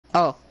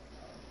Oh,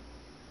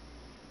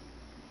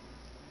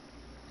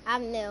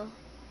 I'm new.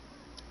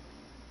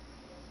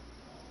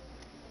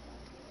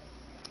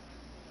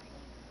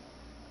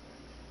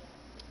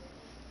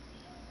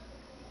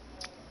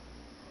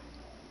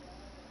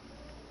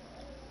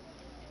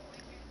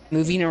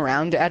 moving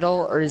around at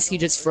all, or is he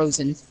just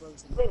frozen?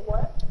 Wait,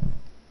 what?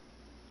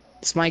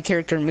 Is my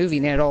character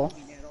moving at all?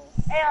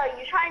 Hey, are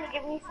you trying to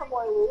give me some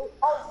more loot?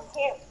 Oh,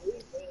 you can't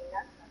move,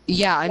 man.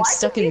 Yeah, I'm Why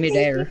stuck do in you think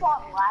midair. keep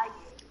on lagging?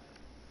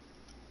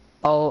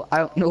 Oh, I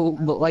don't know,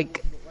 but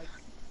like,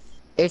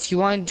 if you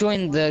want to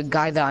join the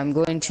guy that I'm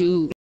going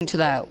to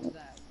that, Can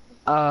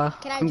I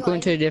I'm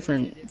going join? to a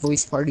different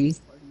voice party.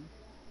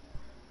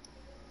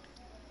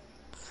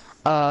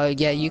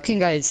 Yeah, you can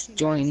guys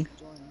join.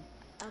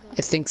 Okay.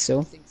 I think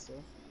so.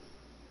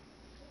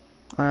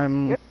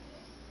 Um,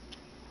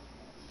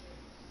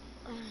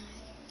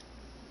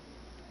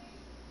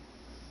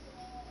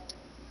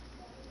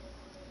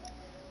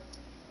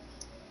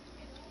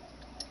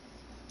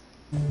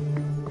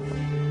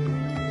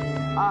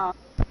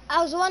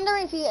 I was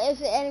wondering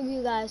if any of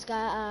you guys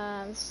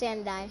got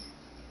sand dye.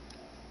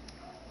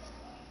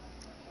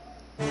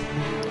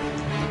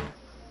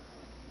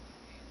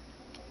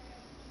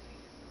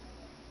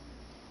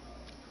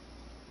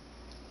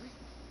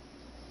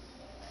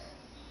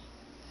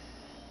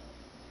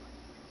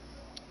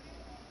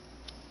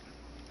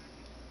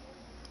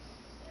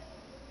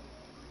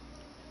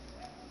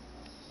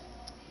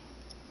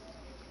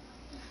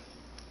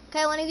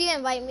 Okay, one of you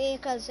invite me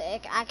because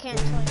I can't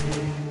join.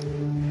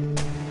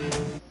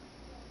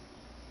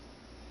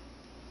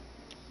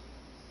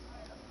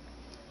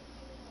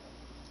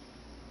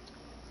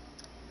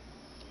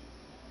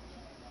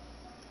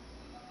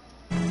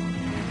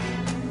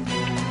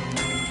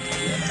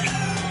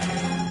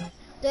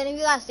 Do any of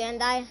you got sand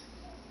dye?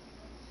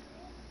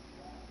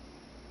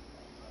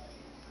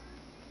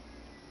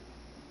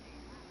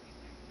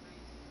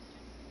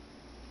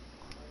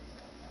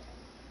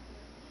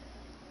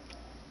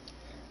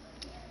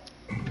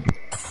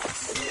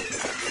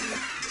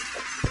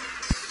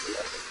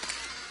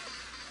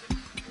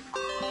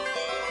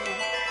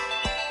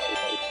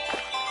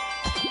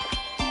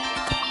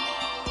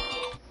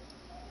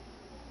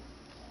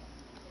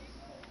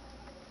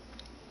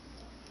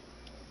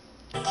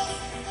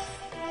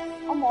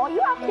 All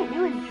you have to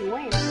do is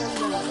join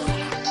from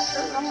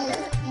the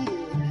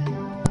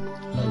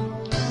queue.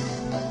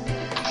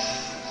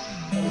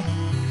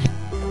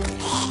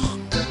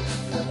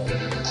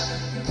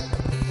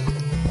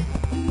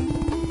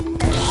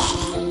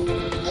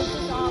 This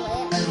is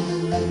all it.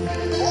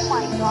 Oh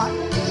my god,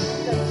 this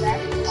is the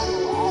best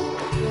tunnel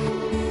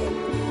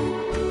ever.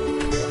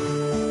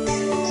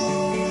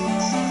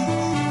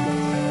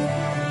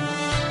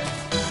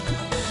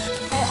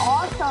 Hey,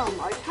 awesome.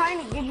 Are you trying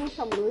to give me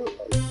some loot?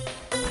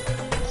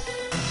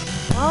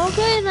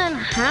 Okay, then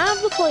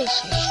have the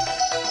PlayStation.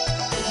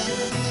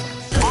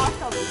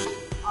 Awesome.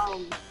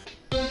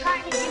 You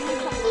trying to give me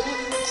some loot?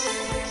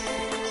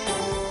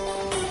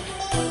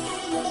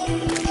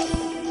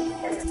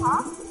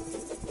 Huh?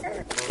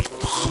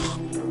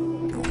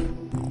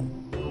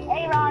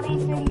 Hey, Roddy,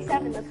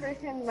 37, the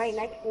person right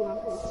next to him.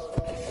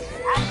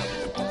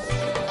 Actually,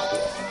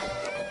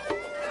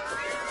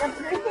 the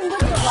person with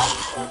the light.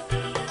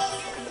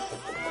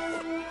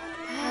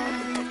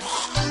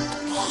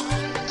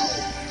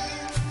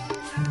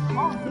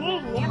 Oh,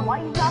 dang, man,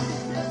 why you got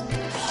this?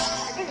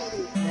 I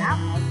didn't do that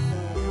much.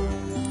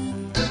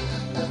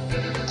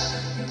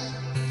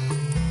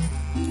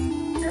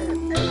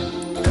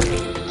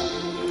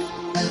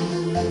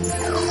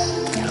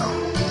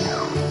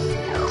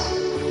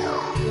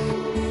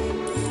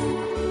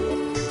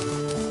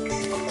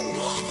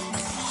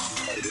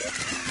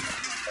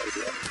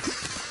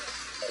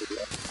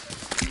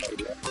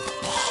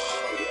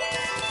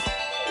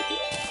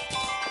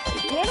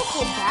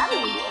 Mechanical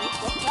battery,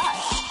 what's that?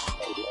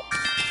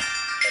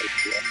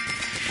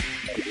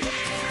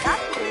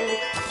 That's good.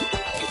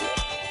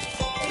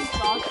 It's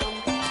awesome.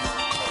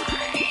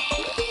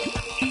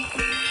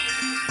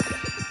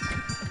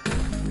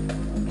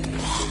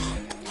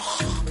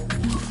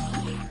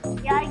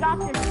 Yeah, I got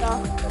this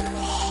stuff.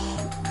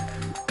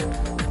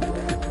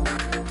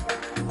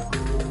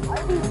 Why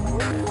are these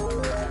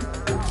working?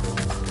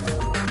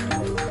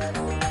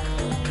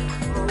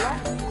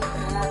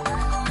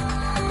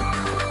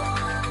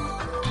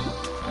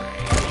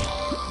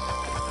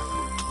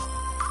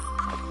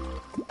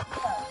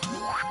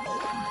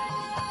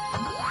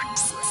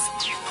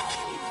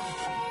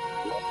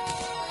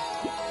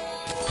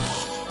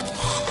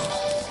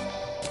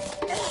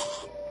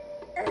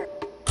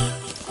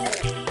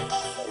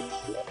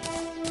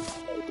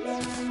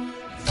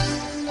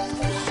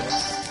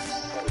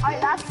 Alright,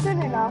 that's good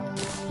enough.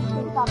 You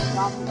can stop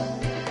dropping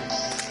it.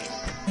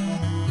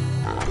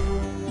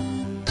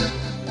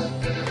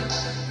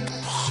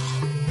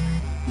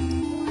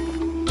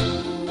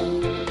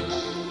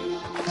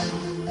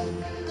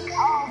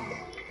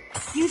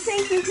 You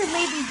think you could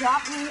maybe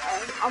drop me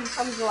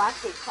some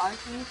galactic car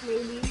keys,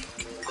 maybe?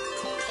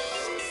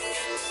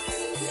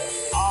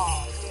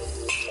 Oh.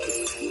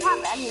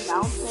 have any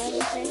mounts or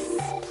anything.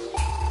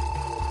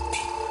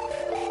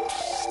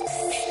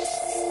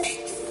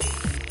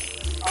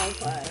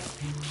 Okay.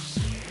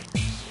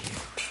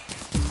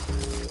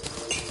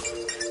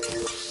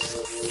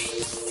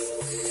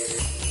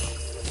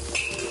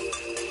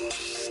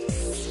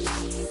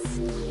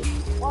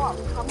 Well, I'm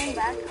coming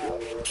back up.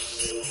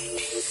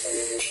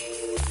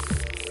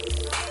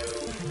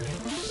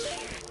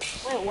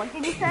 Wait, what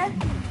did you say?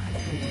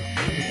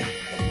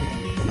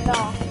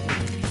 No.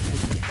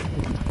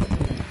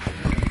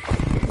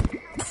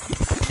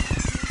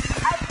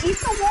 I beat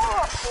the wall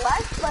of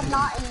flesh, but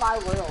not in my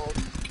world.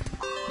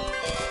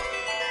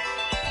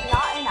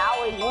 Not in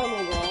our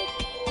normal world.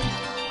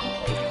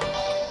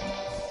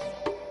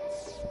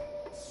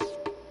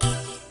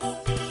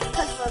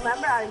 Because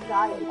remember, I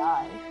died.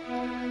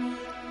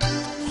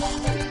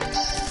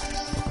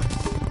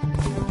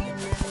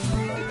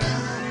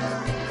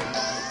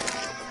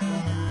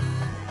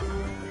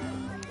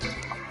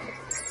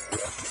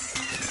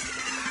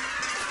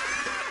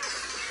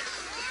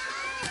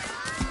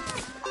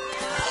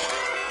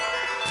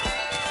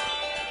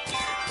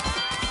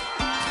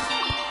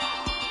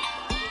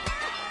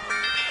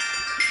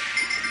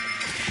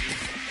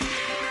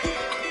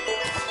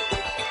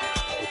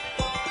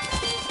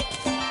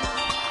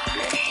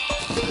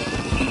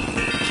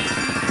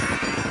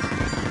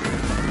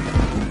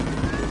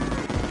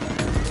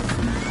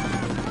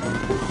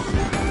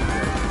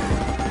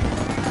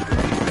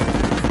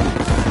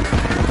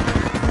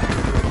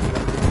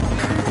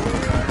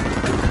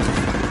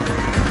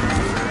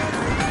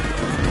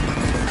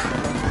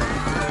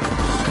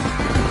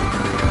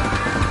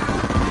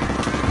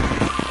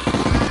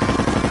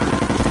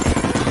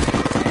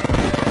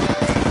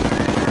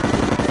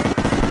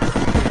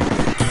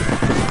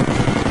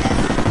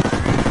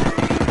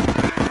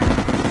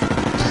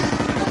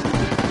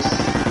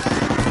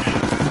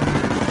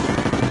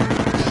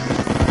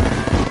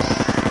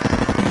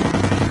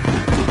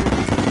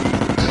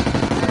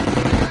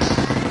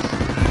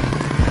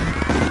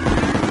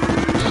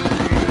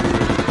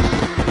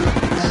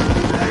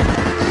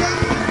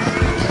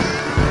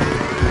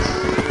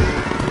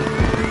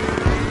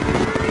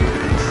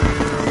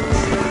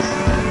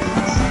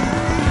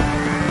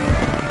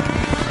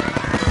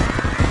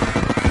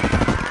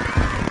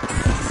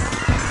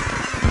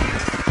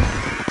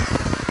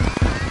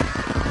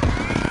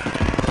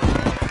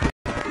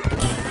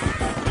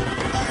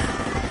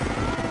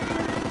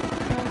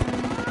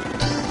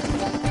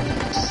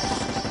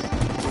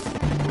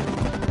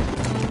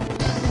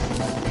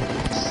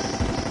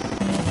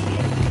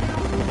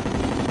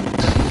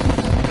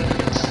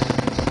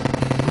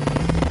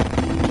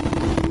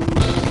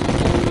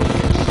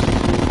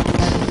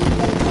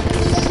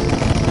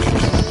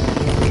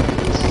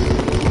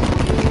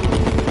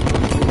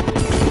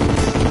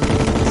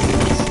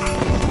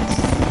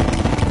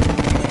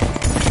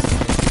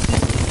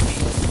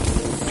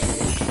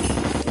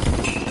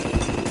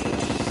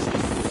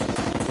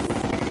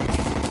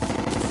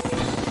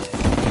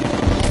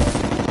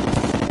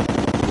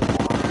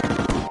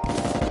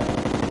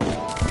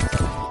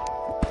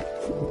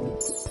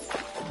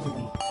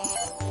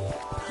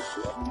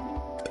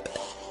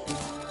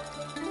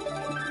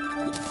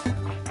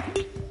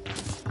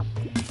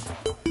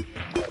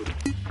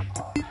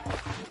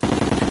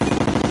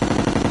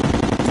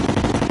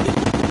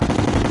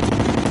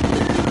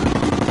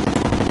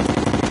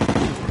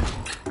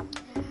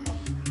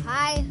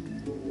 Hi.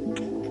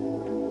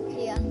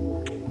 Yeah.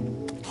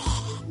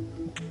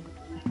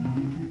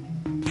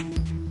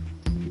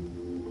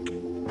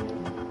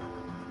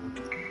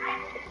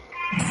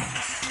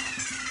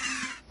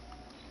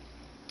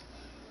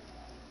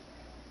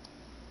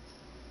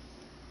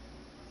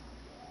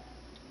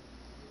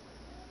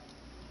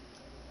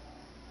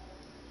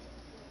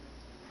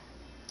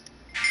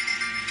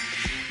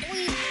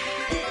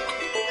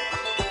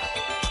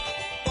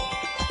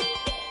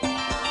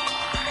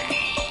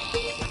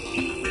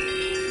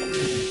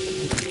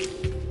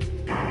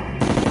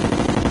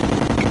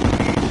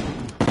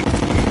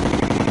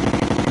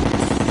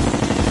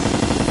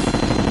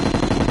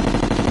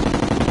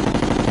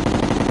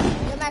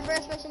 You're my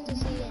first person to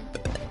see it.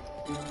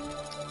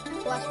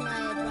 Watch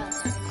my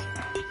broadcast.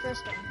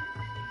 First one.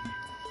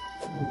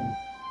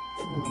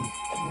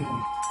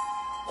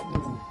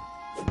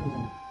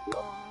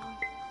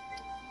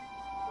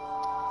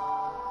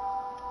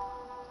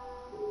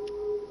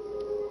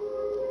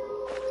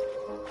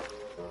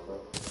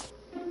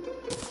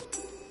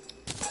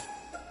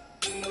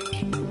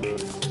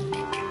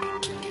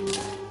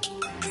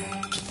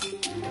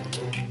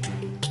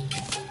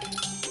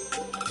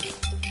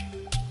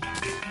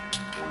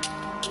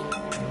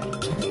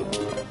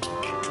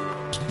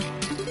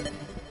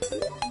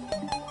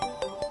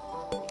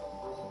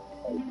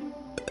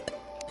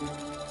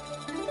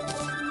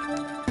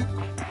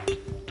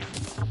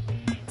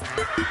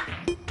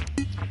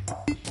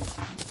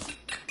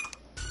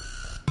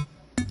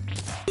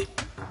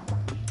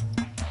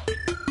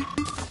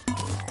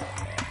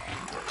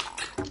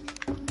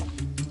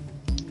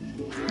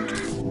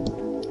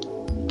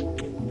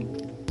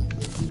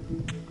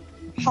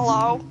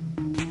 Hello?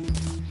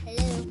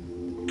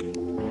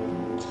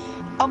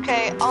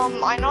 Okay,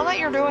 I know that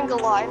you're doing a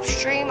live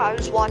stream. I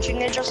was watching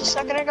it just a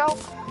second ago,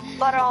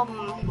 but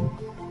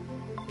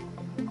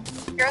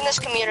you're in this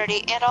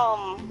community, and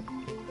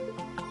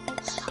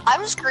I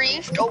was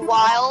grieved a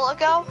while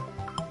ago,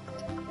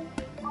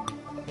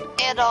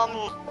 and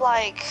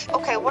like,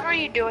 okay, what are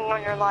you doing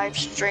on your live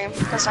stream?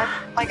 Because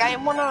I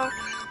wanna,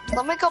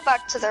 let me go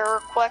back to there real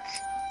quick.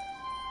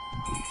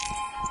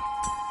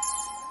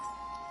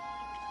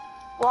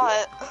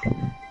 What?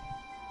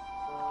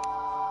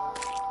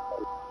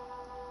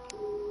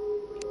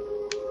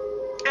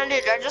 And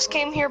dude, I just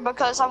came here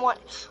because I want,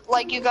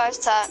 like, you guys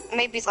to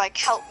maybe, like,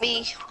 help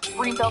me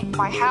rebuild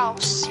my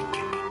house.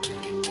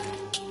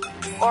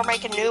 Or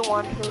make a new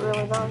one, who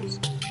really knows.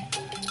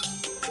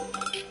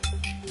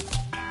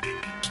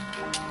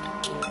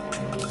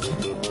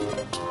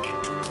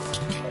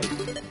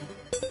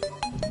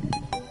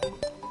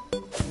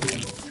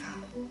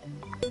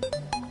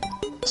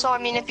 So, I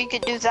mean, if you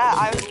could do that,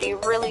 I would be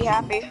really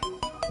happy.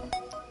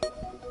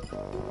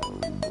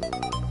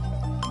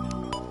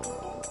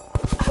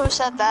 Who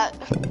said that?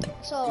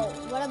 So,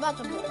 what about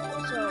the...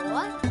 So,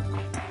 what?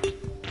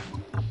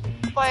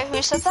 Wait,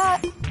 who said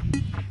that?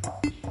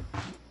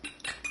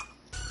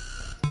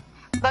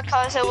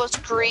 Because it was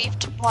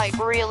griefed, like,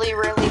 really,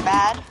 really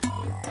bad.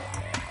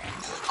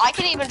 I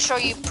can even show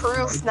you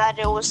proof that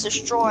it was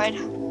destroyed.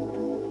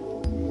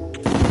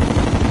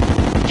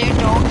 Dude,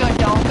 don't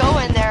go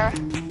in there.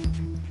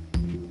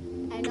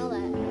 I know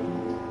that.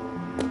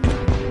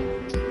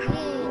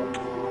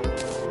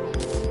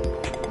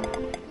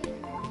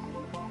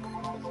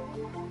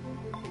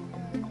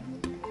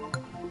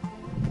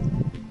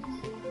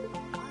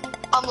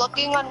 I'm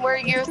looking on where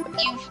you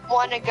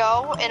want to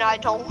go, and I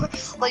don't,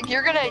 like,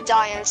 you're gonna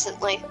die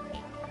instantly.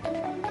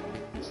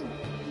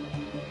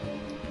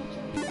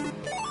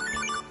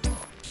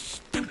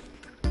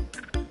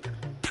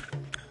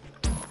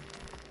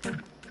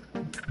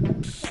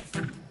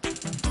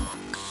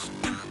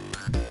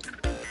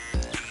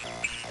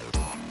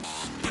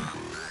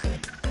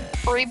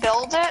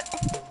 Rebuild it?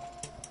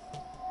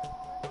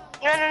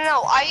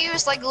 No, I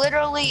use, like,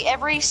 literally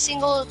every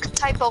single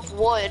type of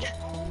wood.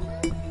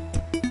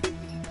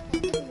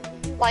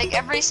 Like,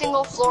 every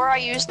single floor I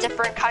use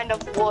different kind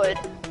of wood.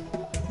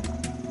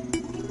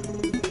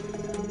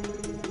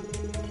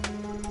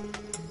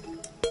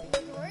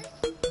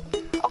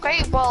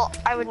 Okay, well,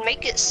 I would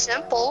make it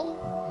simple.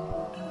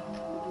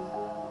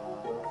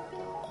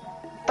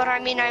 But I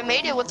mean, I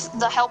made it with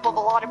the help of a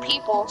lot of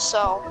people,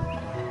 so.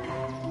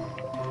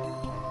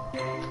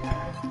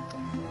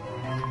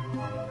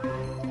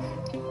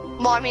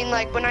 Well, I mean,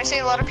 like, when I say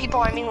a lot of people,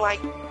 I mean, like,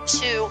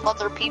 2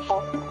 other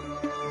people.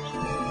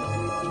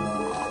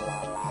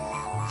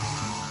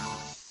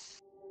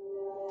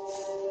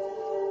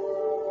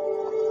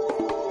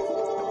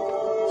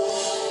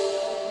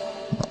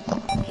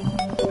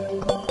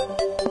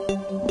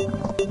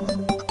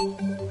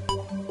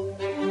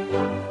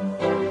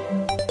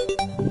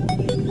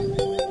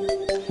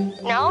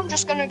 Now I'm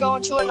just gonna go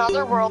into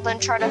another world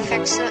and try to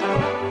fix it.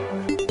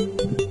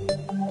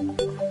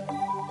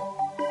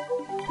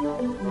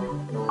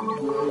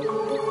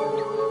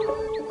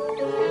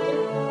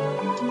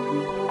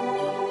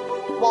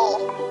 Well,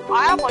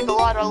 I have like a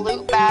lot of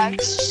loot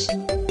bags.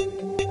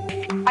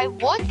 I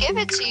would give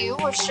it to you,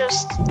 it's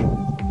just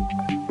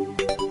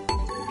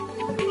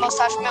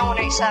Mustache Man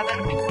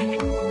 187.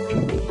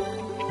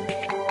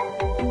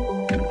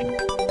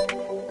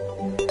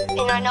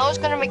 And I know it's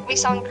gonna make me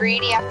sound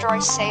greedy after I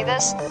say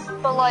this,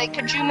 but like,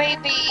 could you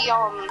maybe,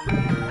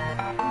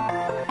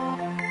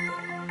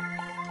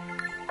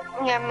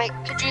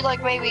 could you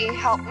like maybe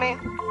help me?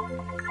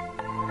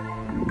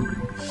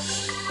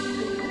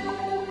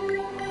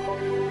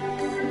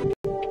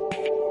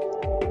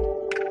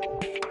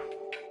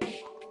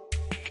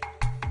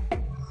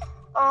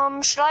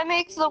 Should I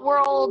make the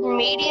world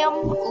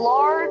medium,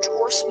 large,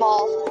 or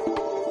small?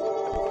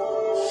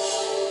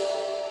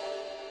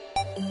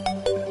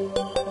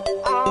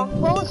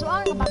 What was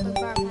wrong about the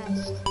bar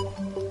pass?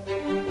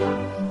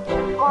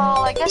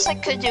 Well, I guess I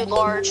could do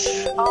large.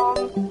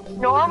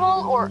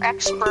 Normal or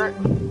expert?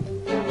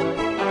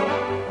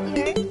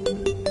 Here.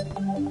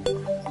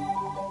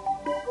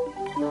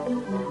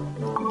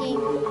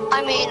 Game.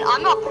 I mean,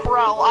 I'm a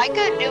pro. I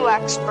could do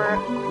expert,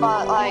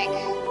 but like...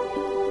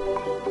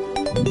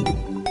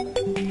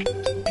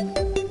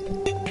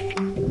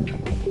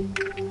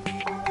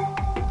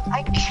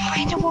 I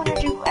kinda wanna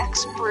do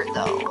expert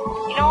though.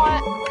 You know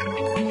what?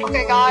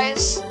 Okay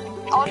guys,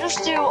 I'll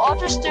just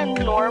do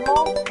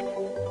normal.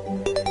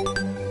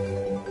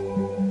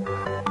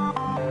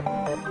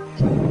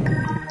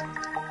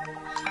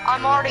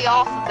 I'm already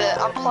off of it.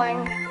 I'm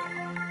playing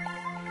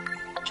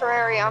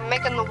Terraria. I'm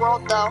making the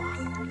world though.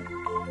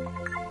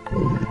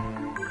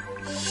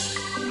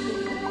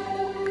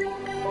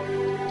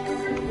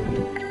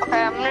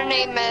 Okay, I'm gonna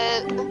name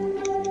it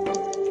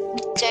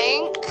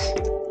Dank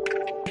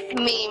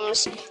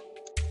Memes.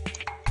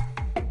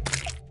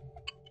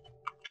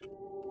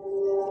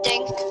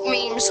 Dank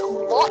Memes.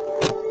 What?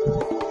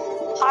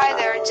 Hi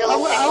there,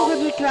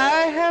 Dylan. Can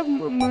I have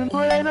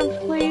moonlight items,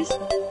 please?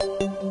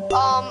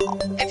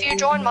 if you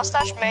join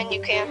Mustache Man,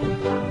 you can.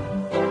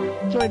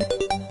 Join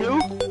who?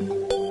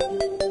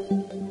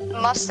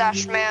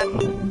 Mustache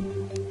Man.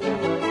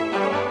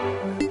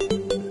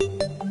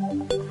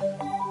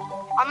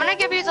 I'm gonna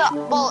give you the,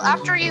 well,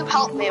 after you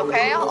help me,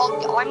 okay?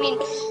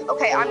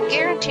 Okay, I'm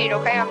guaranteed,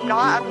 okay? I'm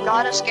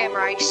not a scammer.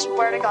 I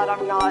swear to God,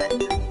 I'm not.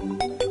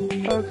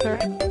 Okay.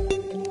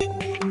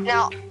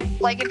 Now,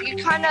 like, if you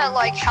kind of,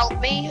 like, help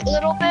me a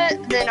little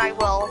bit, then I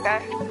will,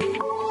 okay?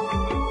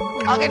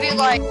 I'll give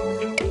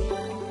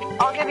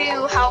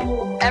you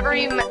however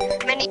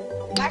many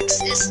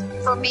X is,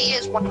 for me,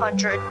 is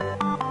 100.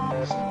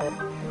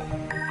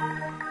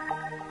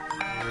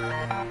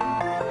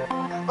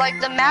 Like,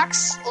 the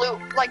max loot,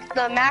 like,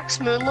 the max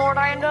Moonlord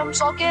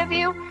items I'll give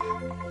you,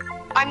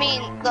 I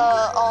mean,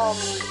 the,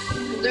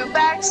 loot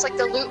bags, like,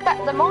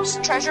 the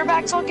most treasure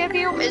bags I'll give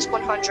you is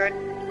 100.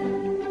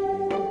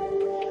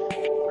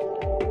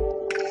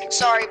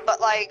 Sorry, but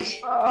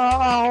like...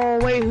 Oh,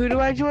 wait, who do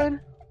I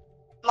join?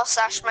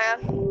 Mustache Man.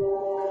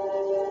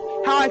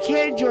 How I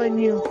can't join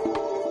you?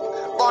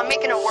 Well, I'm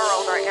making a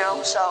world right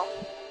now, so...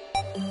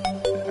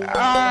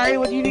 Alright,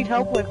 what do you need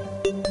help with?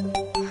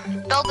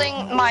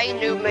 Building my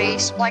new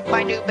base,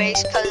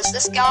 because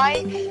this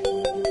guy...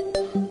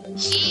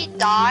 He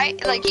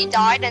died,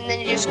 and then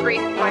he just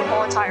griefed my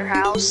whole entire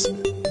house.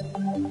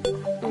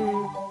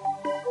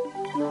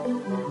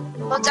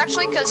 Well, it's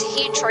actually because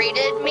he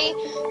traded me.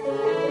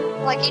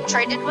 Like, he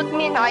traded with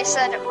me, and I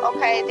said,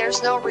 okay,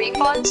 there's no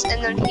refunds,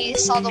 and then he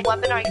saw the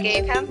weapon I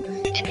gave him,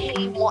 and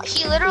he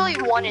literally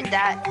wanted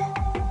that.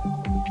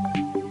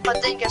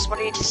 But then guess what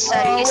he just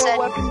said? He said,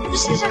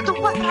 this isn't the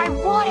weapon I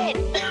wanted!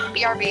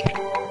 BRB.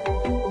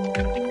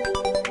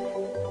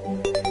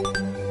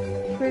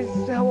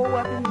 What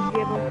weapon did you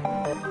give him?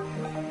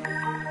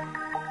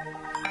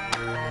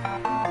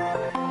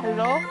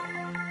 Hello?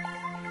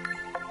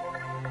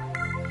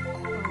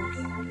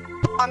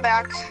 I'm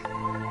back.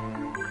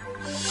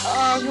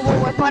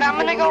 But I'm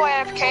gonna go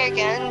AFK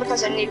again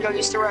because I need to go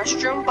use the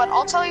restroom. But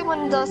I'll tell you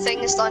when the thing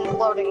is done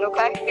loading,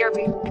 okay?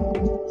 BRB.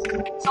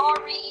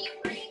 Sorry.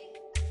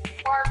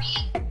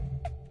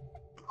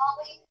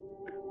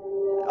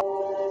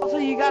 Also,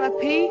 you got a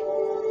P?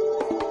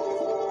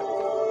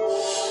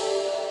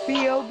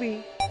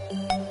 B-O-B.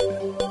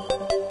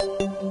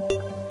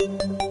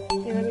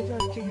 Yeah, let me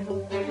just check it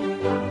out.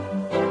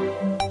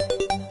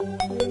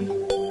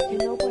 You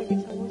know, but I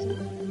guess I wasn't.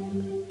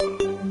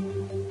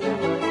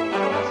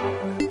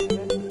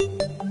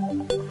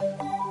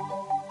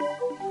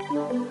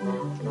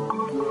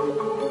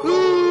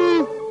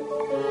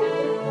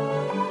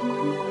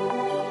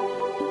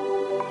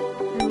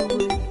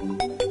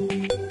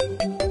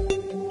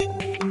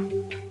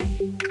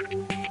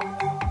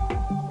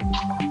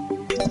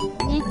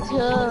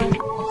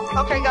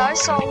 Okay, guys,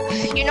 so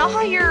you know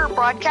how you're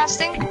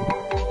broadcasting?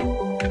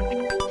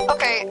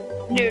 Okay,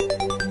 dude.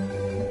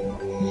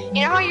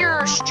 You know how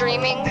you're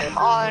streaming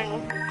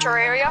on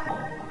Terraria?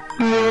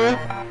 Yeah.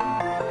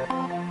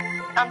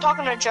 I'm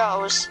talking to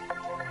Joe's.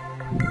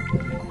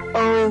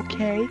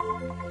 Okay.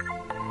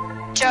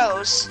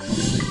 Joe's.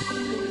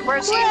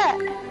 Where's he?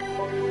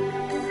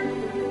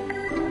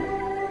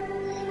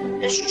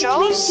 Is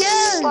Joe's,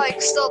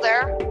 like, still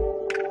there?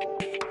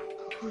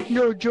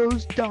 No,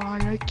 Joe's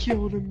died. I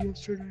killed him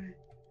yesterday.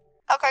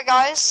 Okay,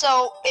 guys,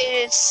 so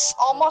it's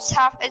almost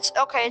it's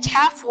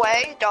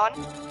halfway done.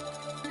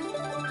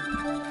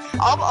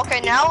 Oh, okay,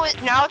 now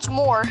it's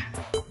more.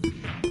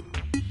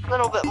 A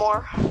little bit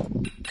more.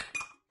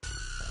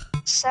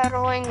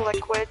 Settling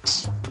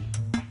liquids.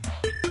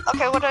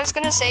 Okay, what I was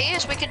gonna say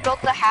is we could build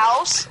the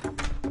house.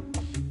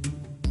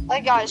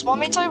 Like, guys,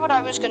 want me to tell you what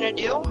I was gonna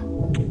do?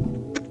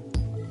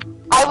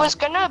 I was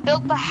gonna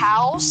build the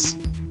house,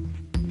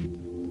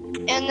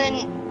 and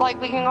then, like,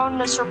 we can go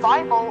into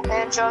survival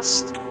and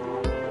just,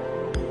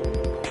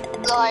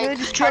 like,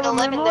 try to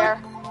live in there.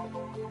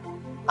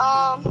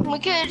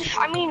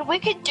 We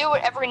could do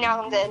it every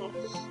now and then.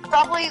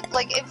 Probably,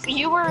 like, if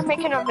you were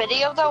making a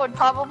video, though, it'd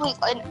probably,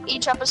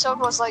 each episode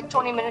was, like,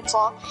 20 minutes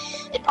long.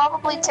 It'd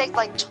probably take,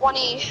 like,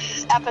 20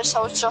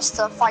 episodes just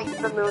to fight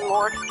the Moon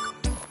Lord.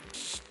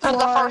 For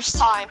the first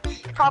time.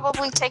 It'd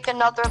probably take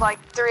another, like,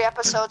 3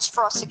 episodes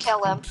for us to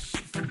kill him.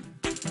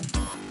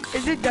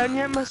 Is it done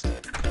yet,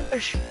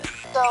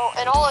 So,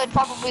 in all, it'd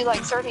probably,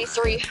 like,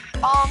 33.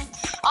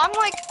 I'm,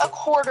 like, a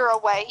quarter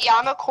away. Yeah,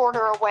 I'm a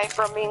quarter away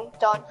from being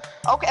done.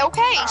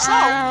 Okay, so,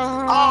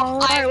 I'm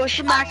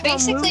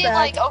basically,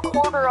 like, a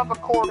quarter of a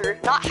quarter.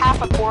 Not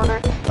half a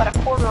quarter, but a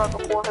quarter of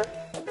a quarter.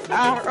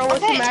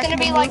 Okay, it's gonna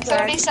be, like,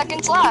 30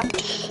 seconds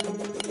left.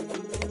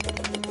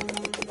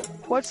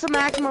 What's the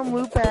maximum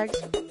loot bags?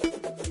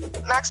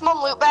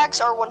 Maximum loot bags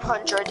are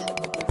 100.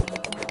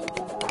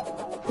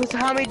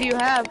 How many do you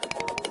have?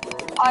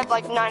 I have,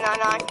 like,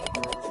 999.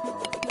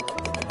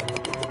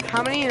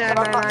 How many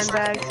 999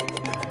 bags?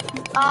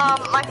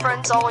 My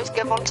friends always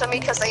give them to me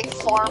because they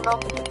farm them.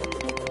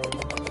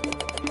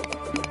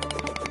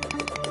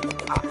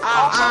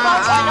 Also,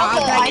 guys,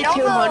 I know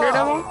 200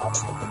 of them?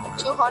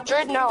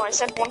 200? No, I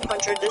said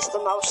 100 is the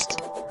most.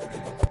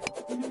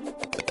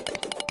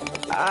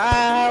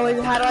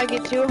 How do I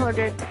get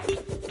 200?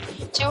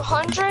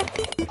 200?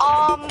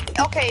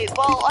 Okay,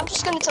 well, I'm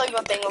just gonna tell you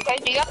one thing, okay?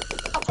 Do you have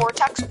a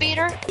vortex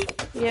beater?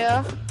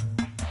 Yeah.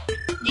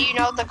 Do you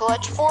know the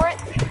glitch for it?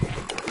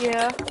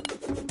 Yeah.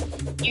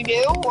 You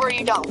do, or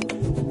you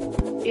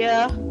don't?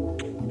 Yeah.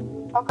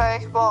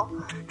 Okay, well,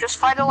 just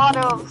fight a lot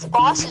of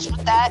bosses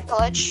with that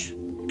glitch.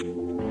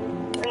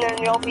 And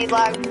then you'll be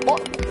like,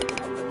 what?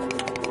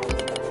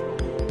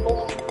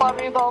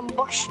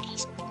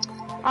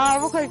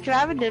 Real quick, can I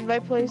have an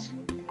invite, please?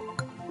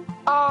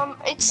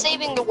 It's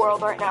saving the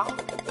world right now.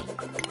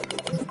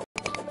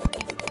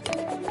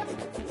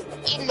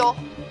 Halo.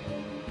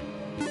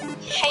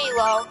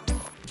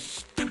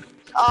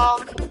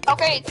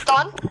 Okay, it's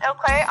done.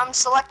 Okay, I'm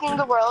selecting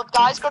the world.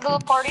 Guys, go to the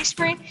party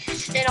screen,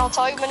 and I'll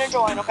tell you when to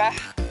join, okay?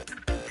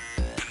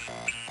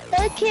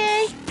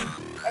 Okay.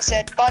 I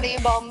said, buddy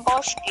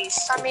bumboshki,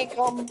 sami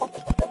gumbo.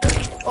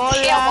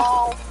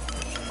 Hola.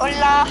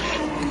 Hola.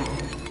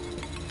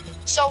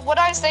 So what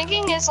I was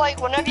thinking is, like,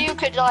 whenever you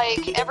could,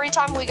 like, every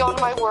time we go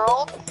into my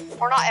world,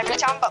 or not every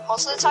time, but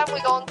most of the time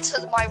we go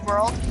into my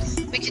world,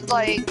 we could,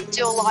 like,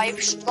 do a live,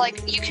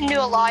 like, you can do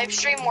a live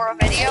stream or a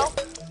video,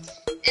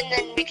 and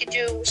then we could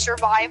do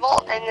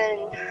survival, and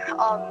then,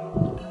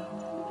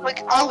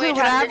 like, all we'd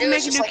have to do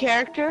is just, make a new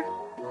like, character?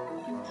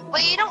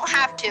 well, you don't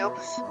have to.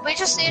 We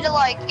just need to,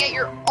 like, get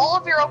all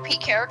of your OP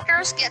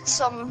characters, get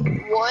some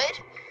wood,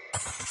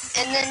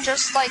 and then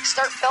just, like,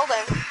 start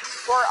building.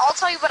 Or I'll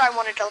tell you what I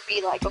want it to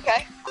be like,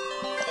 okay?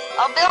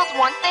 I'll build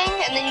one thing,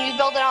 and then you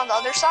build it on the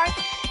other side,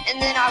 and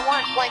then I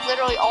want, like,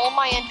 literally all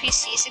my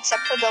NPCs,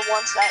 except for the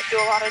ones that do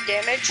a lot of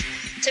damage,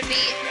 to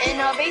be in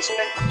a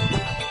basement.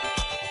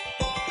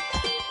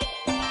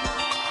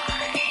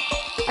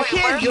 I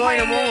can't join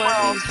them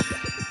all.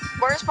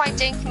 Where's my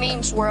Dink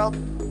Memes world?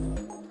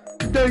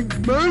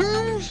 Dink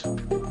Memes?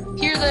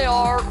 Here they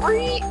are.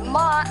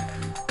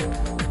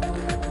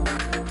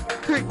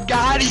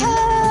 Got it.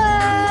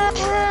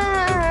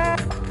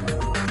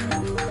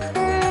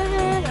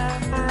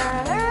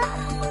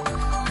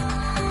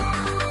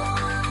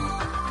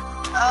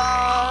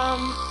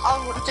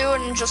 I'll do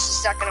it in just a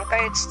second,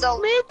 okay? It's still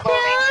loading.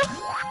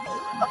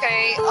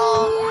 Okay,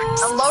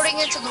 I'm loading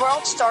into the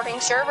world, starting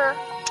server.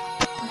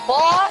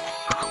 But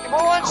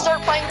everyone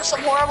start playing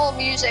some horrible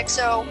music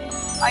so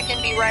I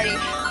can be ready.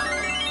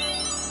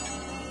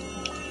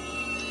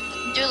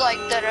 Do like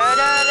da da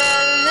da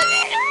da.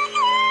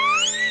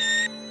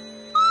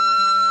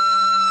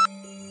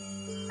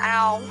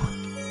 Ow.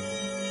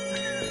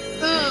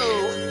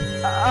 Ooh.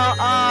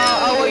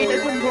 Oh, you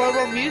did some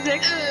horrible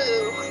music.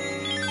 Ooh.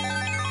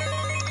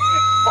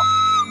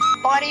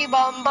 Body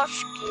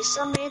bumbushki,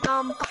 sami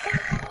gum.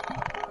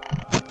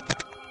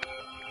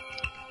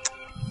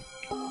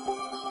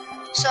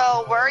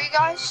 So, where are you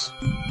guys?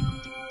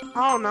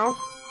 I don't know.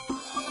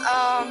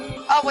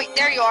 Oh wait,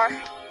 there you are.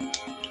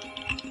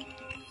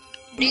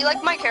 Do you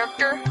like my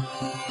character?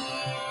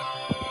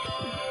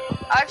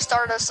 I have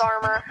Stardust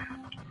armor.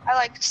 I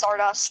like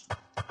Stardust.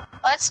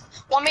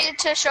 Want me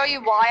to show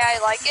you why I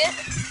like it?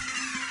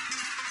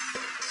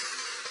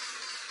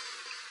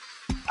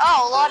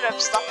 Oh, a lot of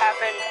stuff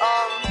happened.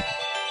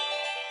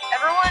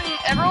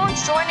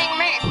 Everyone's joining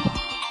me.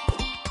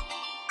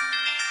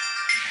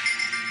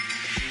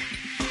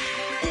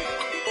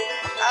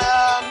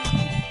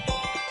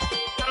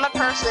 I'm a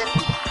person.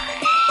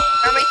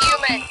 I'm a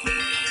human.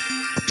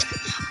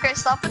 Okay,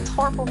 stop with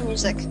horrible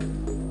music.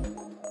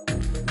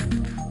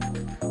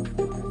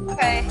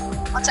 Okay,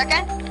 1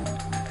 second.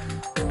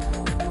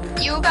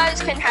 You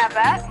guys can have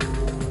that.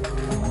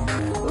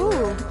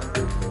 Ooh.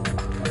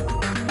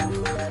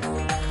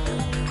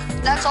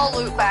 That's all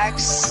loot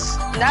bags.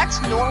 That's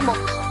normal.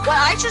 What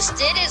I just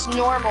did is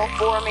normal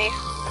for me.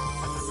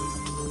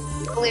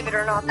 Believe it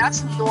or not,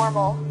 that's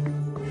normal.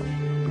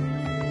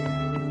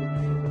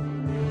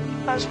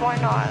 Because why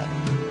not?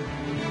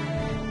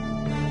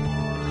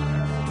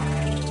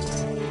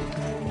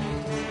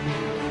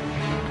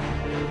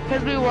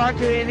 Because we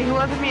walked in, he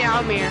was a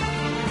Meowmere.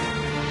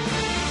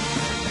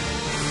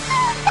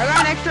 I got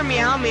an extra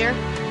Meowmere.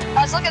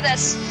 Guys, look at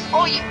this.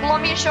 Oh, you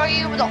want me to show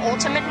you the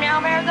ultimate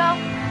Meowmere though?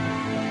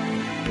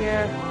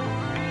 Yeah.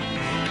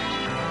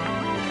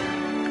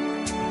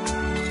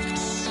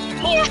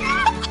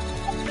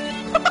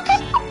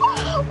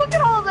 Look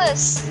at all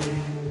this.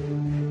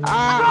 Look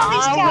at all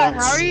these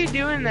cats. How are you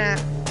doing that?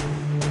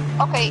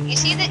 Okay, you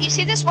see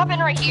this weapon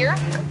right here?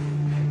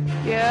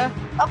 Yeah.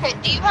 Okay,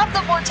 do you have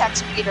the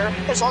vortex beater?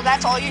 Because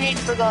that's all you need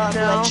for the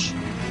glitch.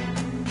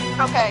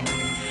 Okay.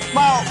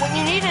 Well, what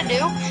you need to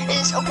do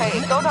is,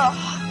 okay, go to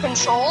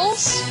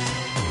controls,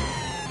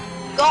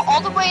 go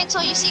all the way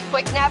until you see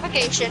quick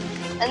navigation,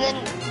 and then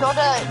go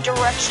to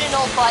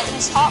directional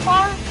buttons top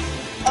bar,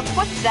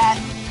 equip that,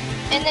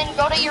 and then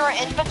go to your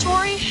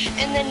inventory,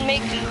 and then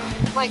make,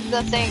 like,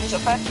 the things,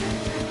 okay?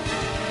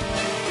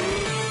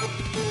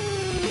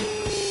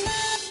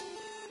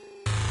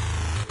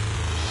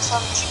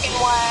 Some chicken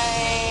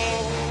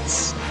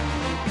wings.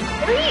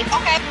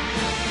 Okay.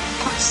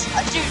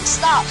 Dude,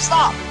 stop.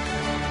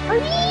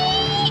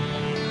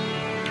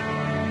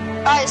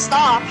 Guys,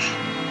 stop.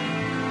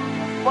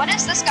 What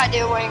is this guy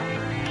doing?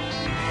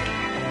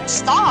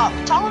 Stop.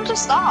 Tell him to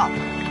stop.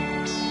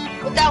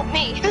 Without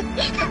me.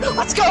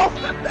 Let's go.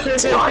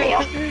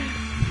 Terraria.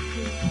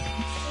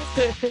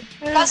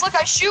 Guys, look,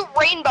 I shoot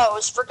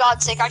rainbows, for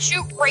God's sake. I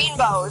shoot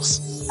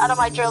rainbows out of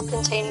my drill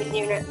containment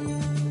unit.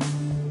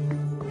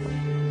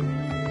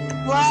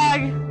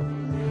 Flag.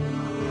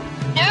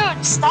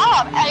 Dude,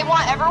 stop. I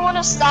want everyone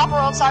to stop or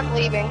else I'm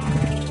leaving.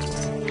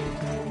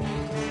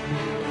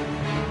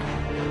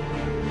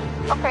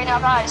 Okay, now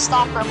guys,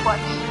 stop real quick.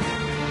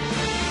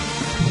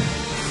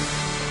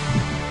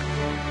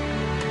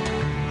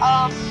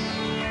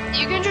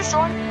 You can just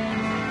join.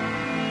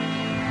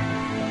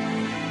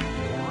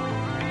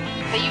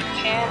 But you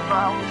can,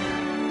 bro.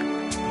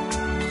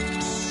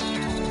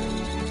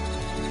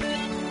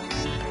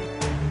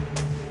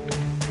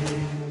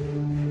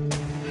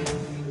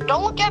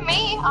 Don't look at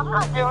me. I'm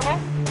not doing it.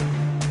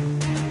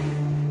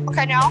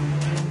 Okay, now.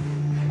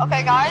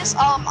 Okay, guys.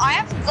 I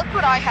have. Look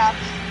what I have.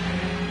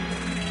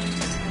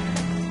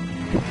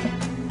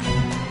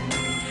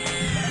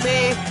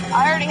 Me.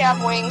 I already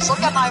have wings.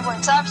 Look at my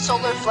wings. I have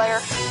solar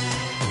flare.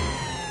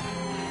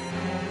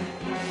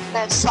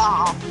 That's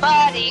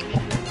somebody.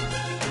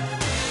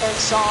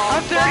 That's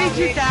I'm somebody.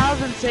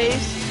 32,000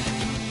 saves.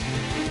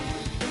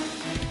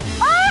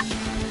 Ah!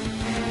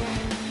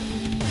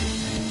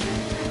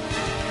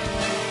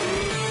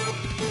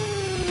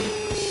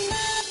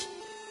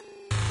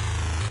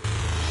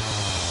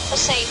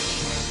 Safe.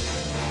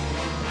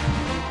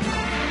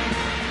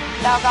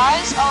 Now,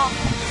 guys,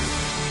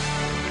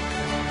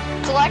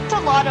 collect a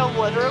lot of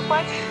wood real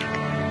quick.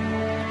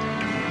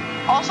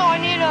 Also, I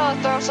need to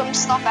throw some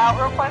stuff out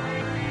real quick.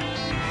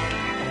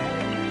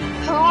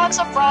 Who wants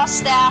a frost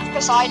staff?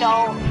 Because I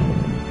don't.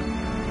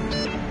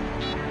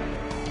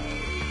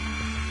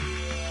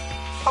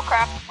 Oh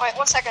crap! Wait,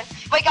 1 second.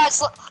 Wait,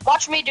 guys, look,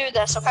 watch me do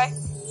this, okay?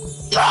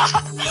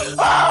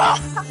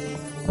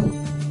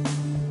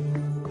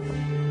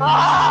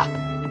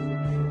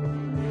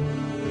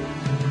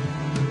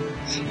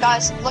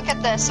 Guys, look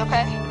at this,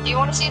 okay? Do you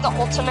want to see the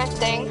ultimate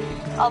thing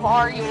of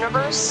our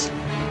universe?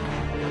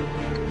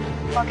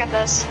 Look at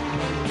this.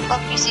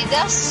 Look, you see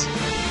this?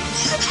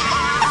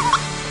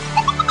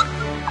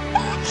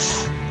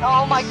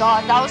 Oh my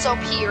god, that was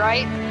OP,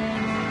 right?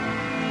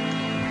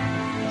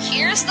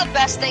 Here's the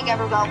best thing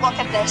ever, though. Look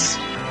at this.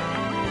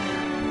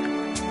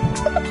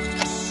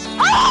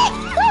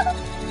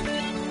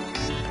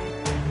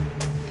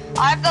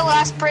 I have the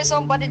last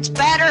prism, but it's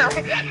better.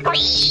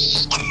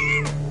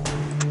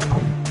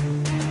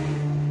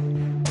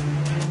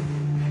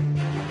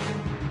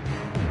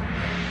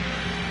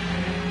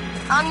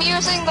 I'm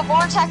using the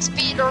vortex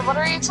beater. What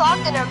are you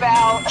talking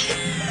about?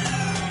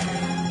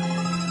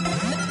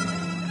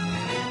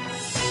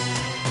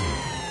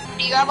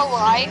 Do you have a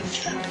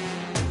life?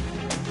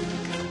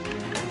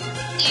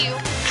 Do you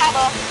have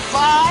a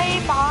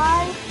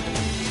bye-bye?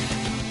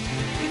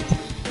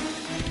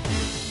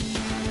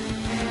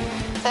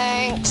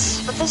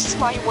 Thanks, but this is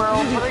my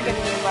world. What are you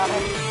gonna do about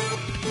it?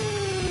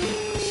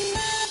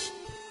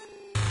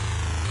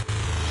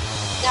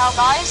 Now,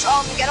 guys,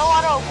 get a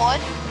lot of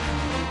wood.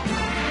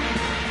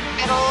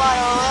 Get a lot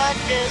of wood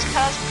just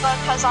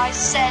because I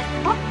said.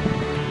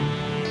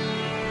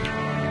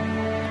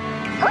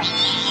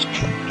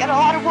 Get a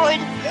lot of wood.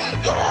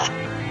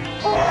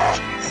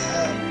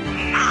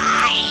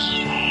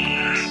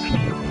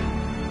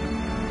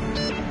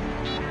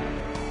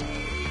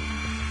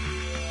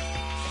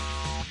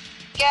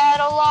 Get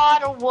a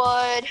lot of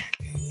wood.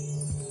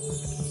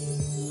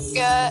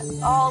 Get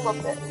all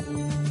of it.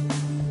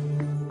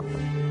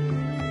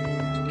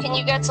 Can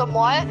you get some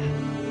what?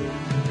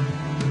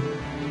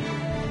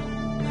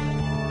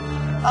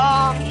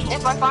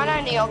 If I find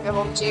any, I'll give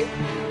them to you.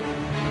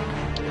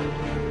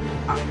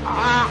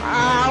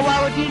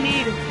 What would you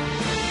need?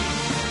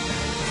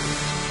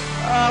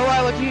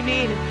 What would you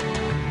need?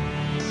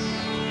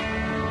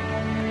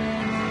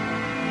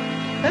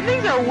 Them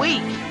things are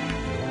weak.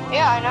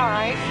 Yeah, I know,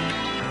 right?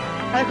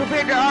 Like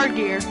compared to our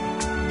gear.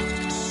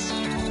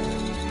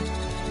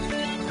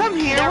 Come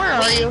here, They're where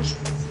are weak. you?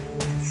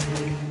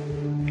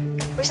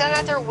 We said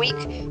that they're weak.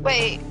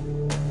 Wait.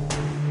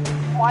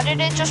 Why did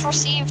it just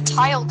receive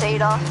tile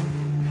data?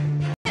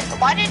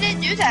 Why did it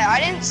do that? I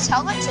didn't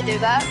tell it to do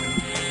that.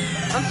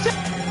 I'm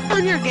still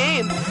in your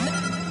game.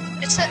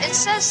 It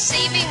says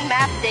saving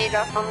map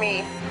data for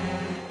me.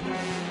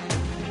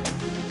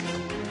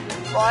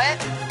 What?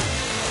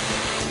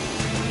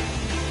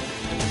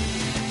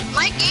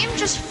 My game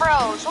just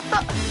froze. What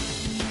the?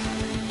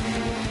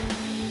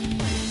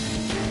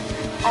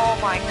 Oh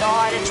my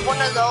god, it's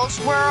one of those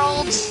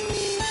worlds.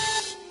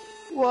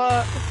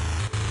 What?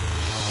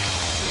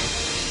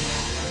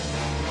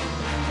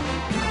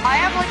 I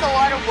have like a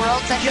lot of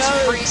worlds that just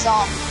Joe. freeze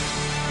off.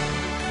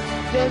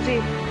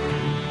 Josie.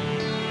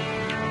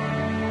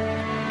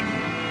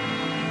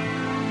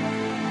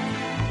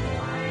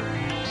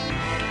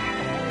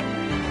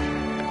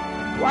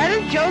 Why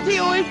does Josie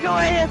always go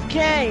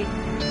AFK?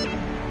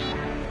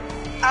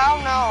 I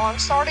don't know. I'm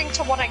starting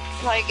to want to,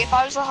 like, if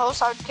I was the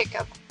host, I would pick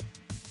him.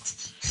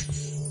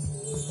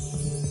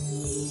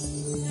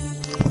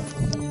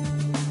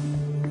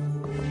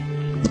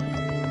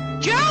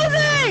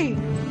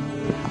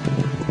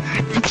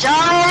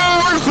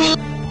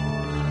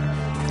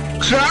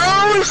 Yeah,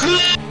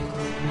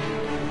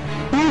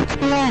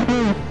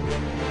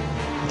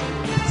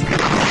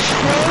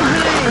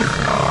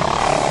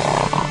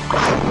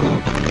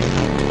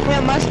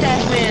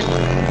 mustache man.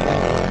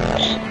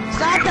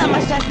 Stop that,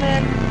 mustache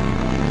man.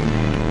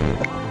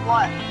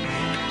 What?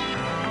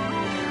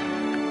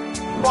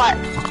 What?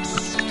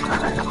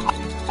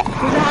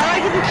 How do I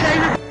get the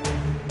treasure?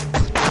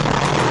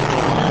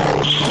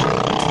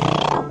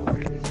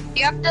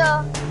 You have to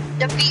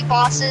defeat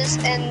bosses,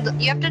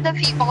 and you have to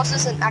defeat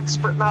bosses in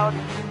expert mode.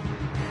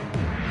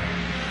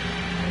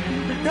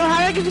 No, how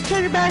do I get the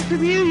treasure back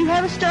from you? You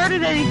haven't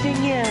started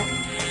anything yet.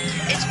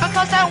 It's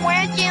because that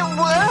way it didn't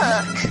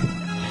work.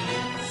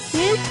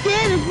 It's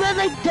dead, it's not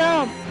like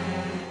dumb.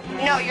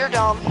 No, you're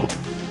dumb.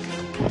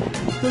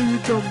 No, you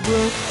dumb,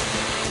 bro.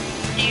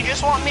 Do you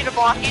just want me to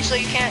block you so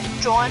you can't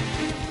join?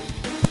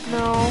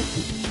 No.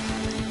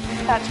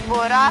 That's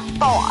what I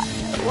thought.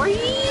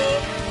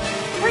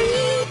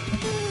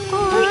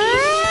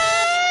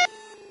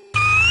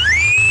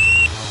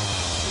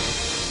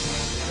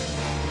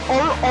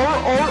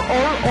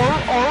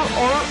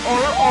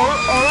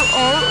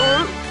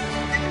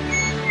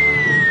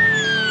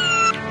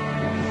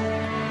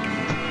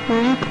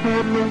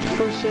 Apartments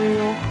for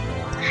sale.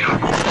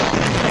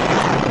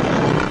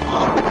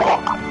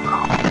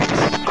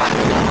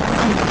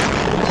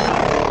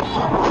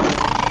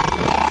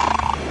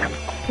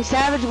 The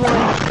Savage Boy.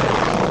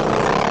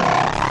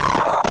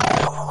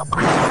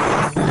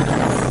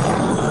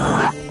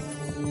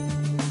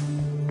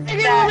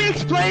 Maybe let me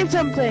explain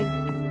something.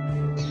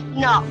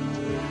 No.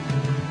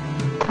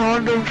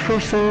 Condoms for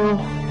sale.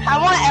 I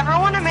want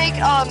everyone to make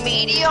a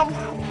medium,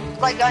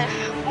 like I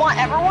want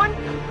everyone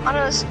on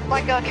a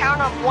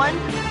count of 1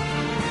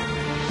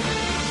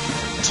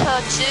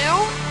 to 2.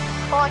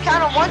 Well, a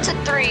count of 1 to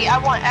 3. I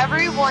want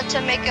everyone to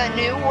make a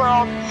new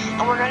world,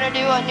 and we're gonna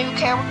do a new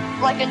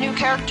new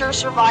character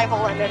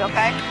survival in it.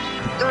 Okay?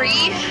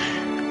 3,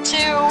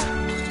 2,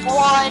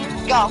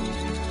 1, go.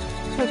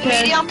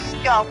 Okay. Medium,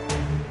 go.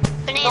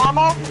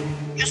 Normal,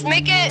 just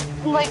make it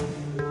like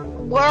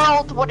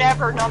world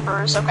whatever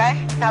numbers,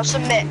 okay? Now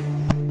submit.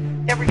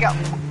 There we go.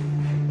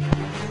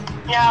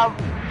 Now,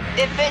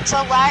 if it's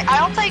a lag, I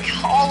don't think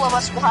all of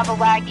us will have a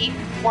laggy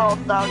world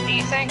though, do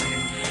you think?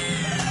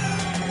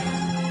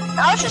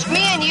 No, it's just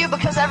me and you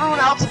because everyone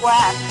else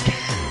left.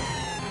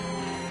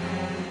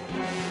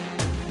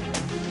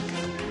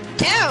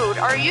 Dude,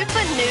 are you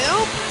the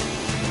noob?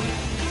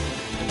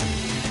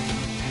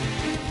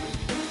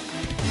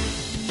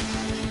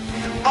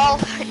 Well,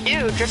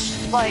 dude,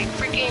 just like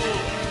freaking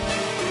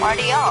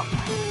ready up.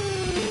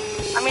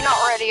 I mean, not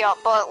ready up,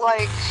 but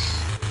like,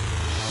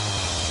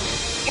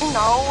 you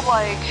know,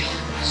 like,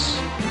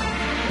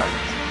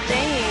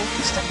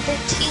 it's the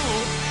 15.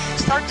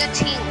 Start the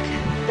tink.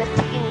 The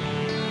tink.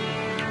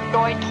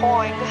 Doi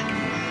toing.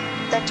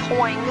 The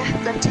toing.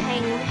 The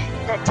ting.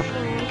 The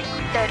ting.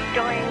 The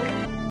doing.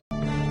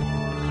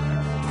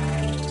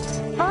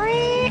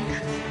 Alright.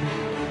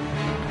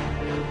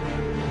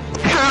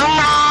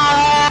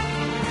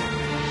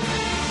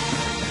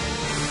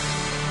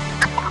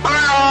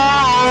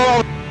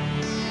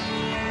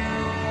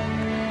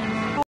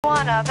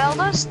 Wanna build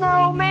a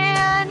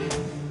snowman?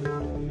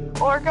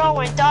 Or go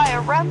and die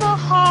around the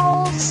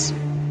halls?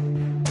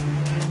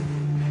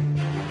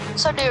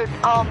 So dude,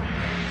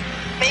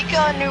 make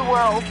a new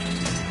world.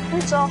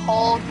 It's a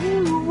whole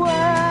new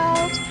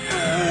world.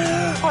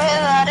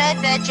 Without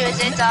adventures,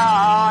 it's a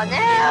whole new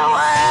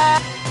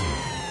world.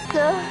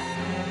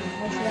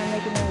 Why should I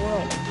make a new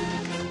world?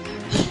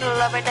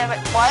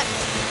 What?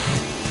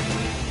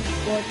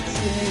 What's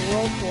the new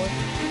world for?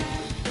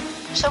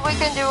 So we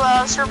can do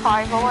a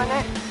survival in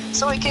it.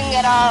 So we can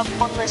get a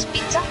boneless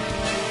pizza.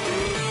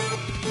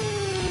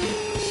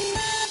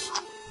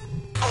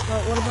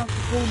 But what about the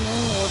full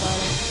moon world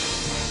item?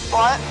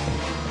 What?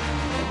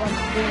 What about the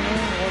full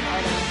moon world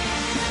item?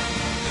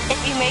 If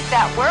you make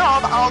that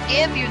world, I'll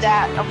give you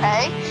that,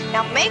 okay?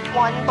 Now make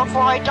one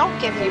before I don't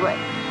give you it.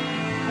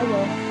 I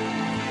will.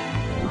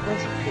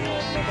 That's cool,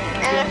 so I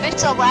don't And like if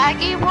it's a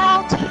laggy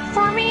world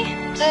for me,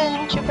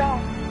 then too bad.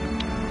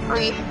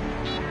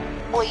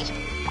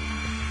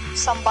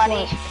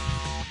 Somebody.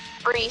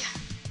 Bree.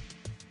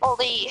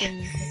 Oli.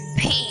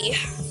 P.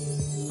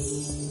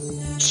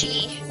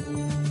 Chi.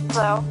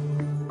 So.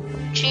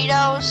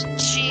 Cheetos.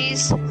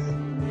 Cheese.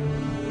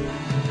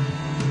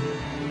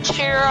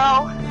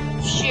 Chiro.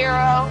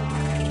 Shiro.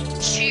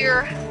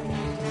 Cheer.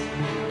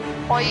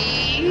 Oi.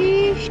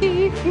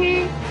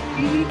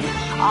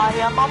 I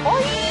am a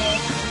boy.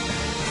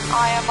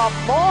 I am a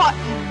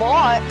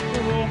boy.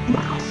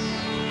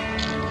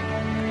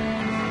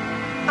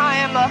 I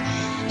am a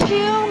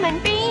human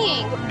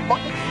being.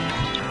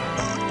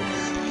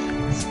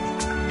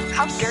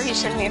 How dare you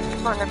send me a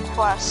friend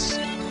request?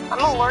 I'm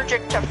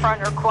allergic to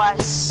friend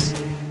requests.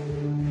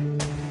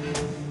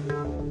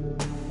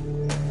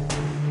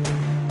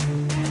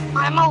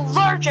 I'm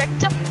allergic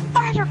to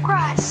friend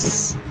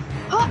requests.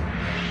 Huh.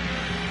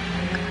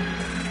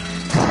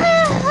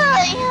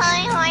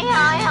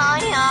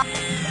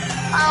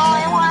 All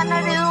I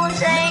wanna do is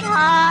say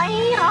hi.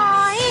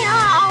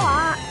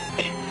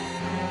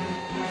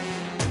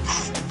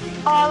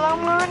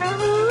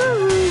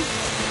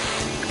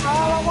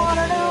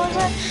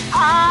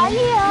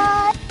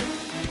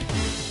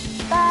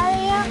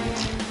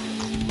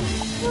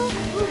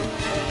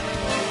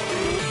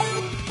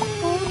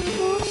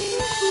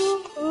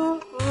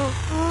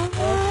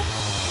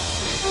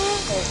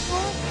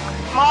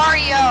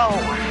 Mario!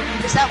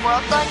 Is that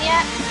world done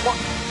yet? What?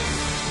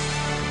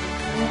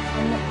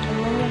 I'm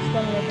almost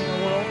done making the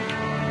world.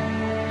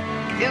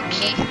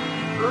 Ookie.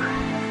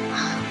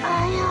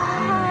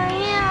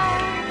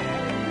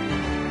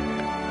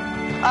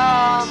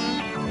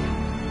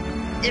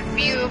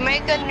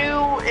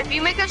 If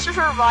you make a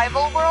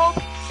survival world,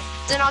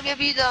 then I'll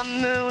give you the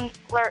moon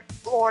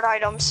lord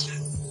items.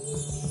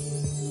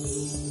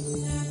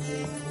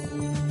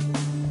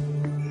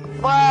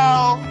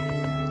 Well,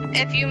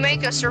 if you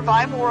make a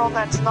survival world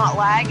that's not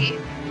laggy,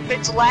 if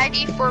it's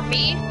laggy for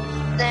me,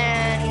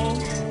 then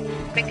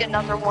make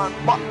another one.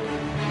 What?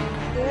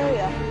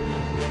 Terraria.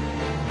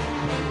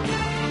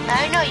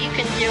 I know you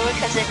can do it,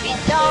 because if you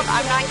don't,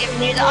 I'm not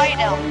giving you the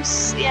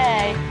items.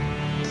 Yay.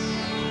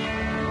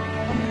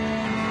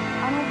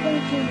 I don't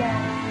think too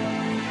long.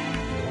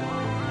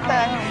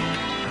 Okay.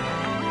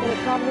 But it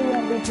probably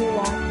won't be too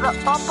long.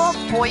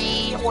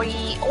 Oi, oi,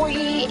 oi.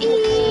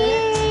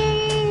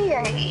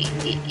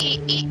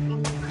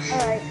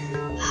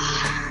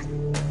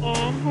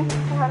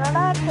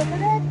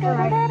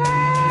 Alright.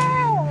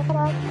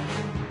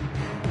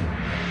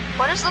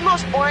 What is the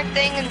most boring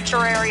thing in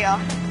Terraria?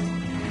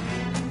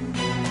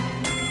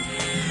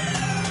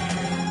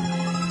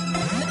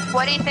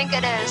 What do you think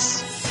it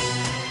is?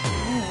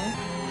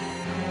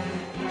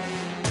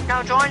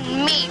 Now join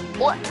me.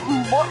 What?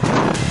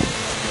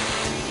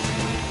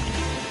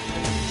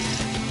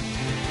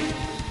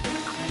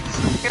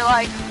 You're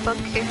like,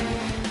 okay.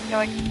 You're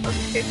like,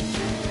 okay.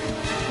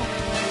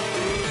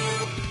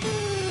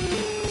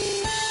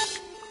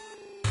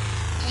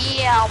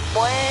 Yeah,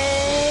 boy.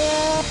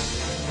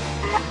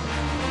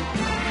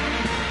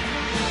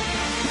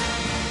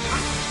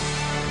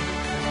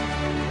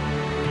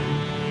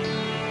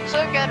 So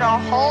get a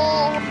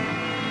whole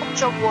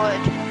bunch of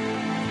wood.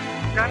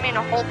 I mean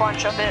a whole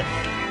bunch of it.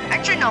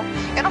 Actually no,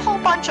 get a whole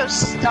bunch of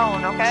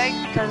stone, okay?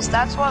 Because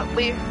that's what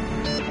we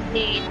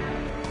need.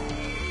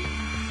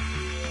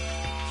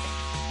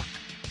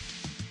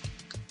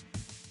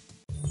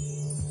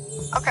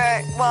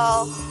 Okay,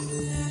 well,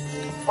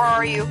 where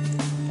are you?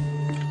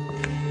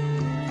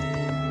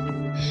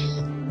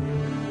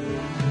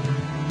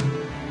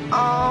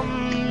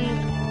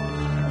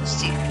 Let's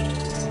see.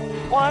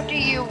 What do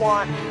you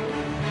want?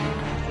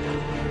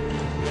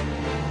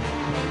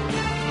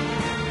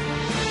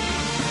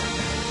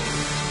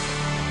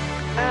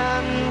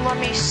 Let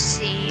me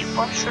see.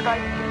 What should I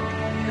do?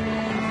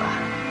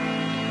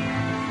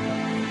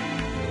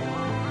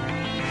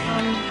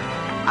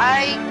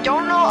 I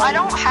don't know. I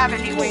don't have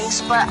any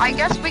wings, but I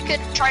guess we could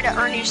try to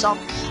earn you some.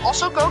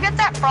 Also, go get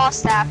that frost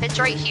staff. It's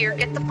right here.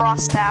 Get the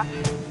frost staff.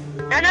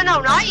 No,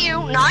 not you,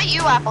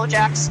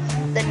 Applejacks.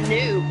 The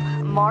noob,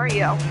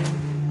 Mario.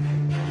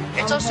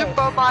 It's a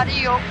Super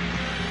Mario.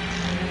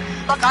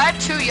 Look, I have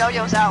 2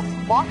 yo-yos out.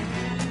 What?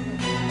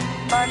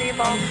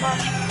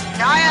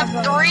 Now I have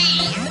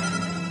 3.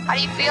 How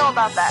do you feel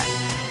about that?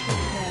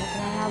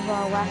 Can I have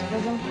last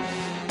prism?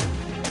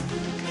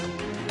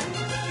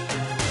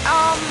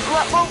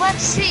 Well,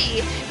 let's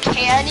see.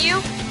 Can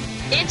you?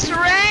 It's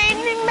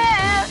raining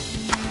man.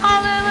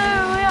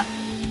 Hallelujah.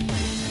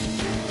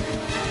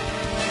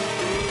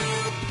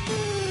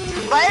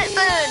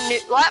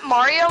 Let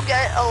Mario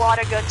get a lot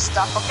of good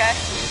stuff, okay?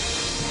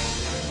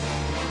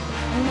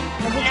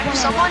 And if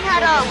someone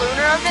had a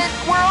lunar event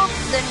world,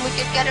 then we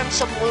could get him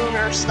some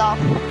lunar stuff.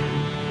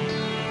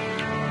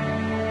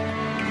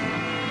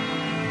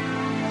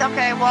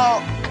 Okay,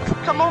 well,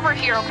 come over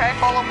here, okay?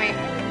 Follow me.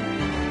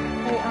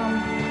 Hey,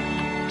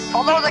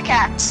 Follow the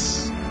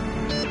cats.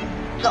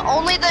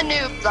 Only the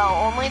noob, though.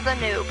 Only the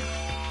noob.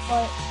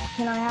 what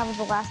can I have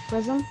the last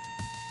prism?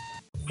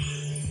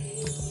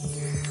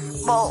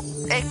 Well,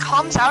 it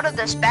comes out of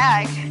this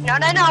bag. No.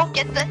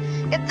 Get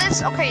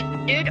this. Okay,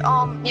 dude.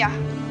 Yeah.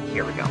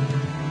 Here we go.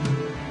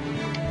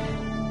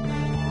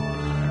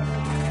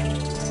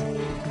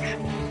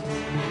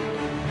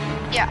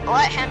 Yeah,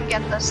 let him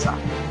get this stuff.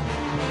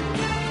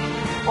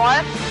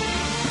 What?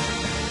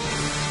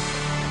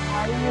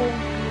 How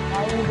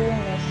are you doing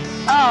this?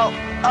 Oh,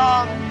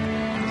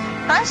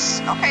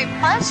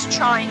 press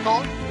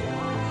triangle.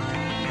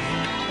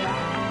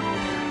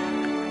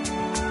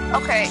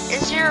 Okay,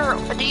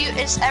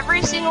 is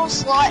every single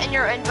slot in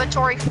your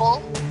inventory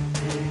full?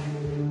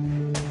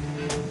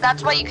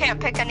 That's why you can't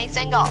pick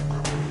anything up.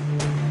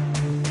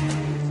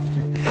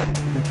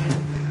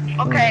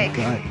 Okay,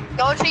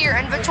 go to your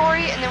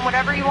inventory and then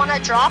whatever you want to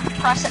drop,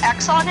 press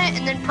X on it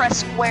and then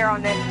press square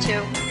on it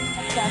too.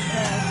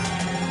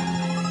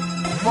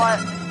 What?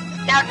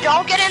 Now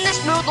don't get in this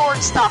Moon Lord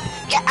stuff.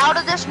 Get out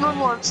of this Moon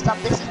Lord stuff.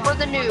 This is for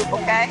the noob,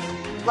 okay?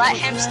 Let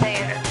him stay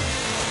in it.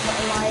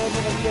 Am I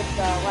able to get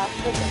the last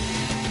prism?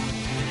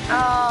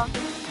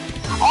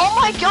 Oh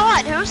my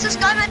god, who's this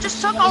guy that just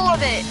took all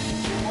of it?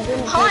 I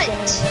didn't Hunt! take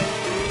any of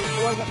it.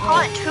 It wasn't me.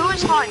 Hunt, who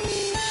is Hunt?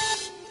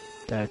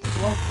 That's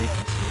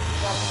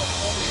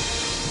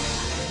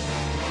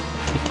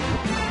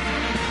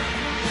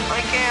I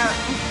can't.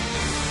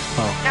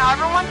 Oh. Now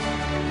everyone,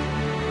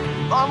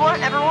 I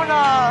want everyone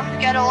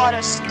get a lot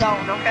of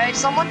stone, okay?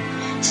 Someone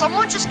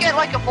someone just get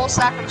like a full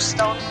stack of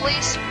stone,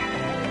 please?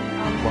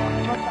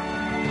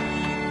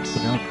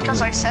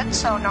 Because I said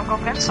so. Now go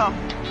get some.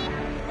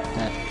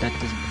 That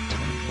doesn't.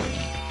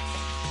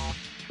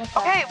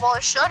 Okay, well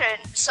it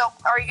shouldn't. So,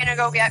 are you gonna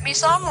go get me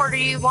some, or do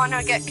you want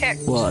to get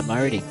kicked? Well, I'm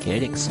already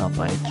getting some.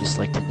 I'd just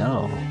like to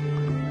know.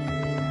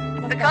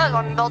 Because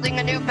I'm building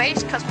a new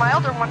base, because my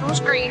other one was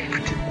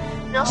griefed.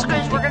 Just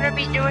because we're gonna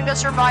be doing a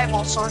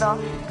survival, sorta.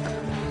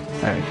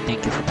 Alright,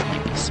 thank you for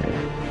telling me, sir.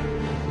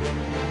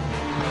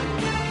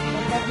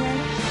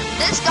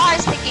 This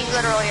guy's taking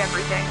literally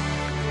everything.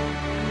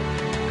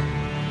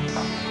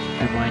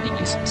 I'm mining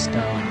you some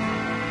stone.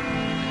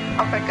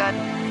 Okay, good.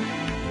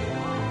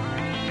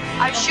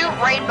 I shoot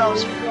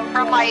rainbows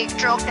from my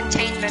drill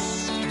containment.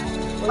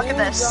 Look at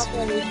this.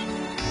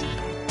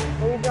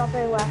 Will you drop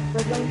a last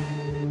prism?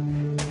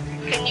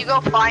 Can you go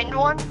find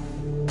one?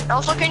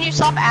 Also, can you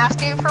stop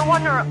asking for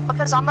one, or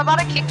because I'm about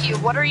to kick you?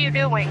 What are you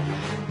doing?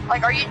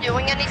 Like, are you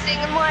doing anything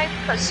in life?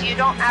 Because you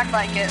don't act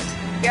like it.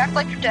 You act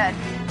like you're dead.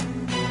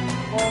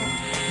 Well,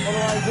 what do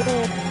I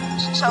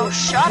do? So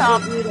shut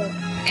up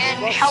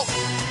and help.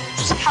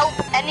 Just help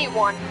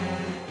anyone.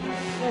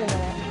 Wait a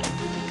minute.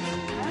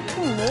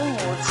 Actually, moon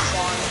lord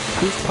spawned.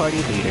 Who's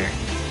party leader?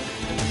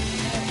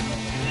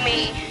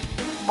 Me.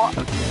 What?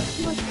 Okay.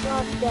 Oh my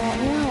god, that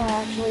now I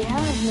actually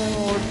have moon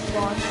lord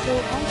spawned, so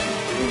I'm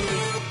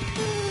confused.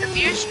 If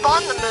you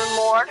spawn the Moon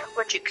Lord,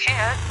 which you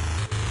can't,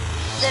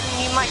 then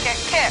you might get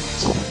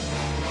kicked.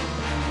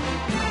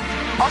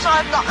 Also,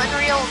 I have the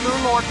Unreal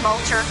Moon Lord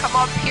motor. Come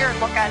up here and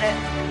look at it.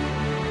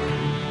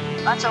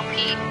 That's OP.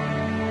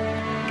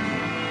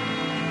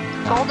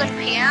 Golden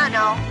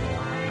piano.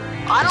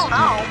 I don't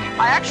know.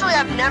 I actually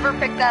have never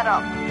picked that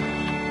up.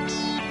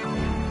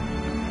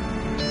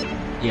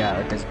 Yeah,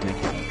 it doesn't do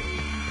anything.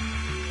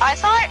 I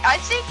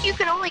think you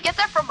can only get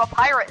that from a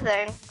pirate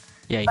thing.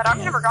 Yeah, you But can.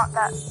 I've never got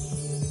that.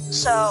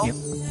 So, Yep.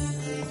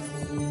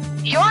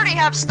 you already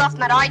have stuff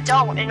that I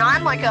don't, and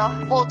I'm like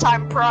a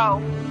full-time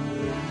pro.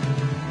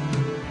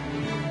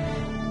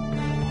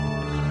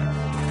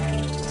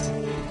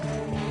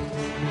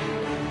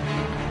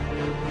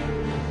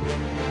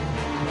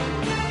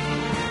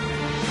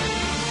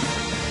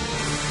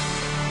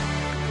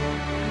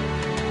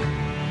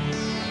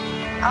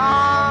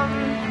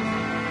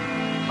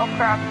 Oh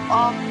crap.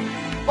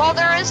 Well,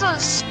 there is a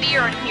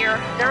spear in here.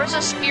 There is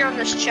a spear in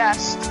this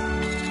chest.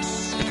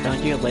 I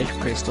found you a life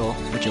crystal.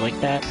 Would you like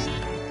that?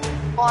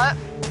 What?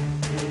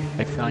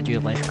 I found you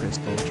a life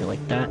crystal. Would you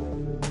like that?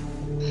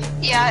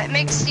 Yeah, it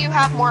makes you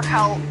have more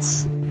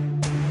health.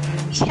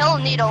 He'll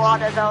need a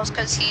lot of those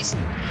because he's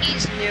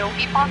new.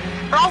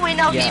 For all we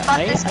know, he bought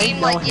this game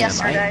know like him.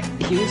 yesterday.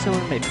 He was in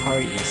one of my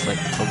parties like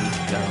a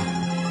week ago.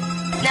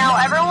 Now,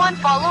 everyone,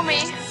 follow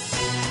me.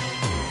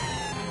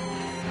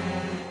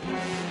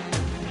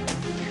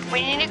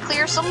 We need to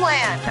clear some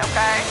land,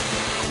 okay?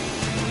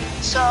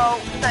 So,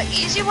 the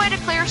easy way to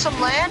clear some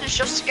land is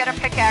just to get a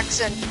pickaxe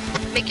and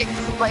make it,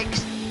 like,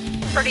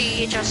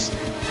 pretty just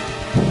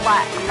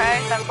flat,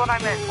 okay? That's what I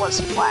meant, was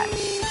flat.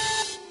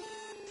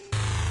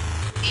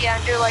 Yeah,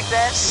 and do like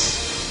this.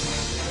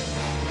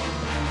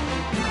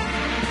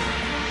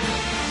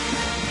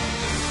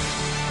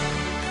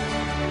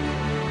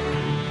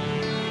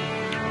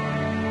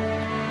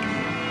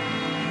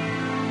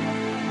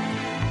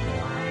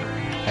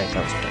 Alright,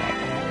 that was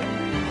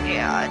bad.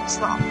 Yeah, it's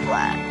not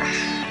flat.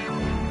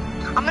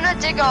 I'm gonna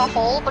dig a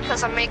hole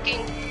because I'm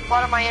making a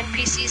lot of my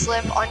NPCs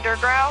live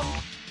underground.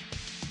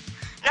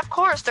 And of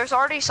course, there's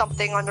already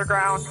something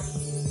underground.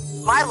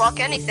 My luck,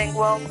 anything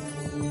will.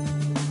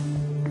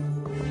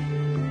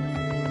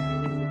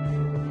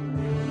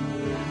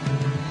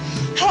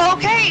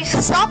 Okay,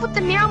 stop with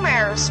the meow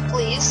mares,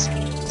 please.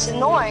 It's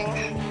annoying.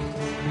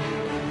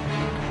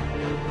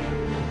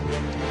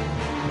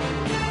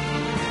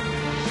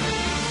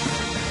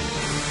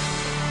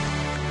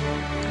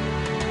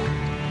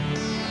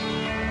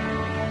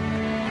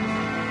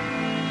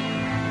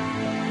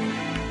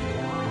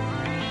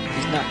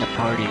 He's not in the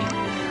party.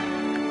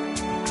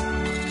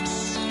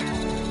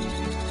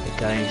 The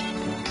guy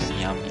doing the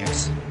meow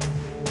ears.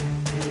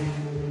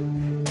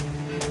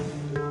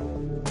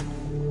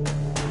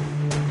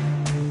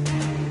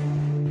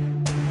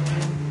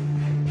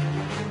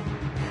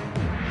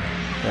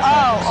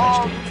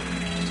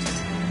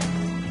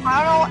 I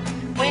don't know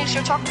what wings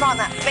you're talking about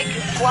that make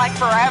you fly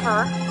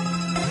forever.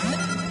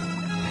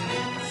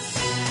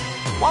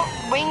 What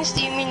wings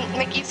do you mean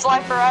make you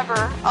fly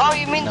forever? Oh,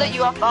 you mean the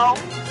UFO?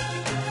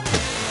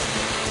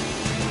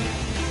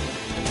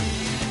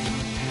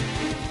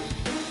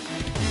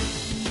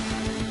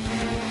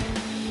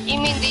 You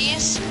mean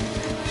these?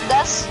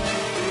 This?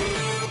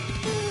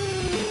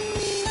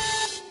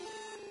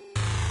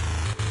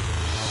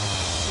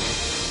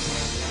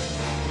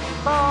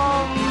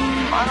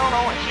 I don't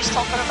know what he's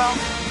talking about.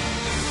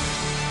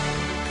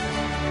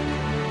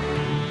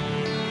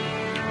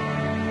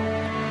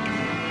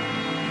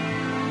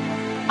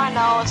 I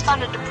know, it's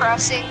kind of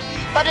depressing,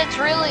 but it's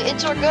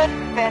a good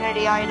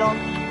vanity item.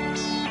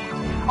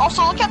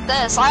 Also, look at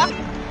this.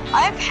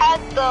 I've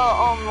had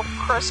the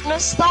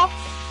Christmas stuff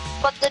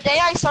but the day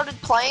I started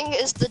playing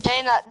is the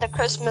day that the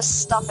Christmas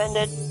stuff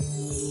ended.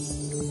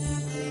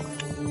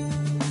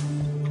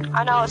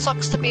 I know, it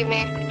sucks to be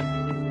me.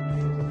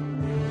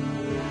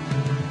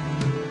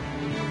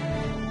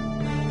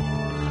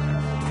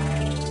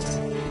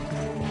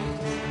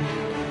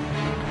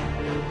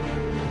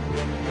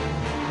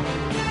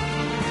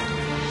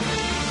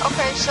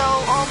 Okay, so,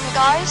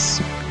 guys.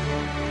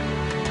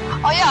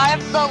 Oh yeah, I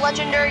have the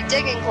legendary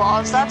digging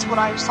claws. That's what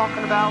I was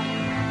talking about.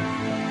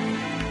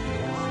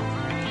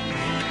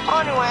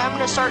 Anyway, I'm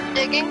gonna start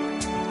digging.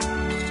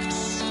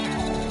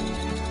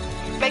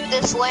 Make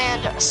this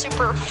land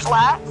super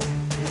flat.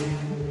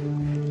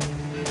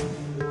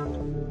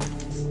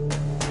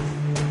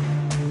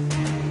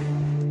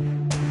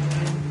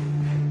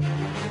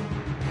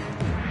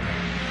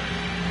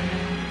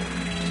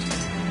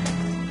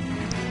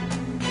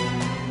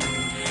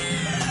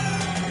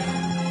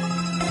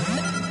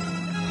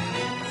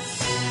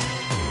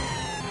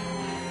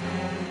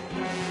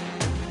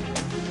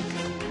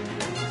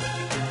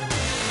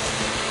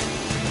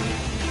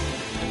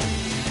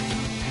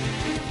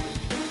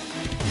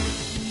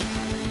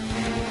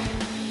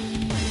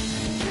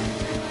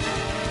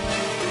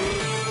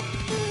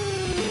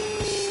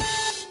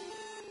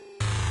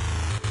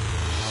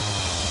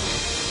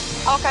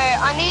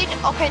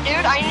 Okay,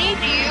 dude, I need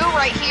you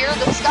right here,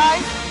 this guy,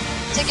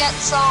 to get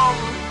some,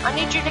 I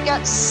need you to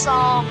get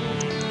some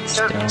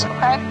dirt,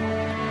 okay?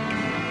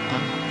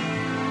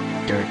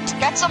 Dirt.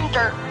 Get some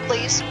dirt,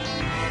 please.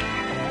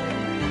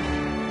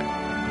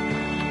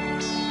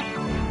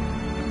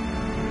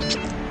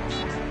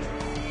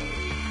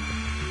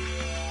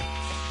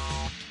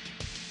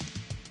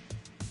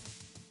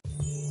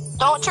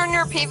 Don't turn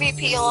your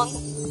PvP on.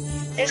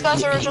 These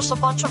guys are just a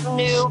bunch of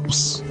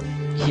noobs.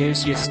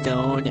 Here's your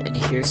stone, and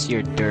here's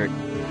your dirt.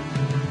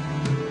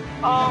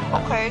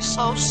 Okay,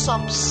 so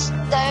some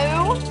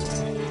stone,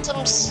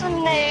 some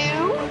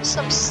snow,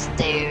 some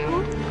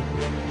stew.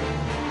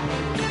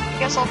 I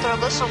guess I'll throw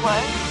this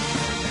away.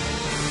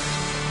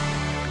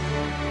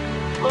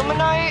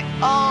 Luminite,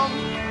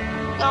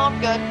 no, I'm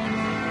good.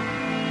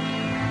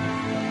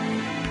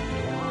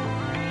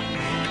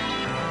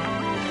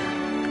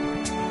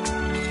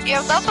 Yeah,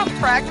 without the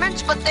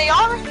fragments, but they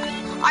are,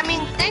 I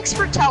mean, thanks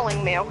for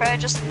telling me, okay?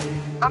 Just,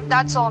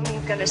 that's all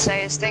I'm gonna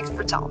say is thanks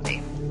for telling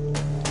me.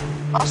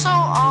 Also,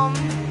 I'm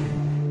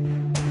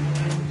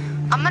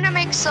gonna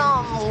make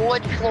some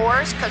wood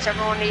floors, because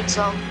everyone needs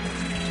some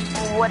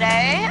wood.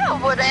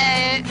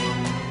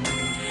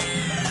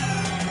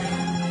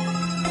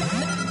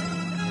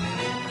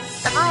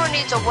 Everyone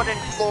needs a wooden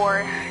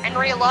floor, in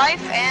real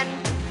life and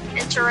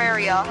in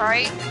Terraria,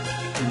 right?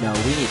 No,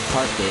 we need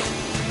carpet.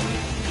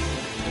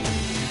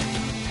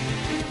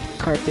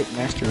 Carpet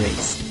master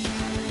race.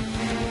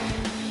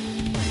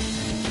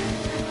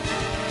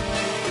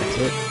 That's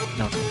it?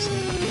 No, it's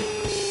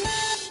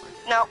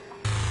No.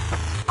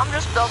 I'm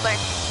just building.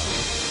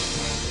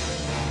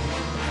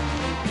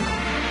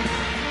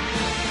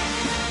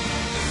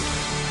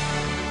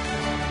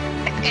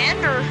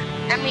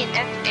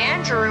 If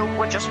Andrew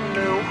would just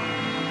move,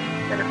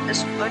 then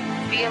this would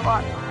be a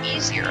lot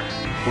easier.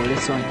 What if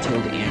someone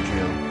killed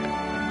Andrew?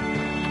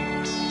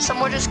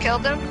 Someone just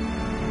killed him?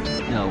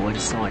 No, what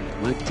if someone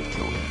would to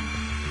kill him?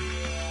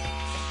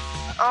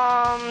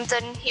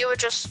 Then he would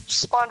just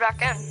spawn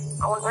back in.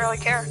 I wouldn't really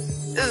care.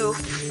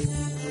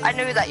 Oof. I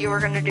knew that you were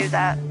gonna do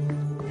that.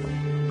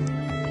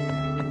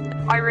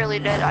 I really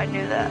did, I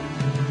knew that.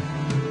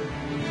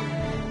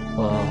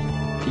 Well,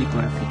 people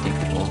are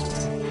predictable.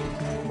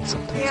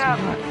 Sometimes Yeah.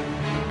 they're not.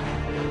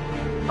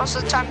 Most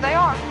of the time they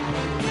are.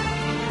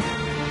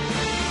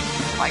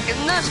 Like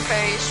in this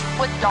case,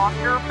 with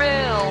Dr.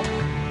 Bill.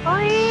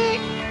 Bye.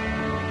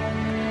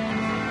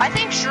 I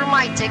think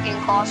Shroomite digging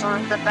claws are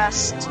the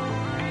best.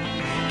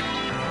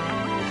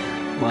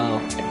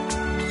 Well,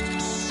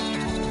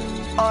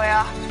 Oh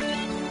yeah.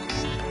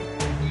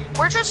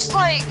 We're just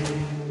like,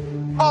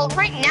 well,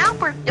 right now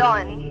we're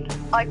done.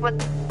 Like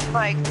with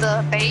like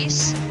the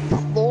base,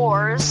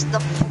 floors. The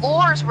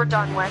floors we're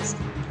done with.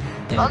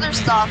 The other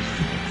stuff,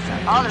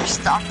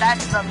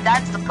 that's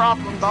the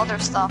problem, the other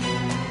stuff.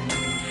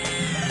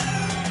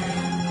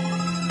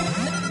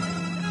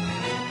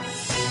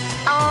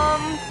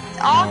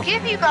 I'll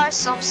give you guys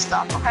some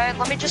stuff, okay?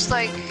 Let me just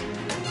like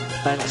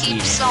I don't keep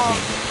need some.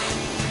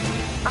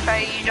 anything.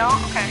 Okay, you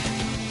don't? Okay.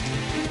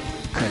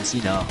 Because,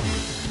 you know,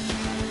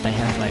 I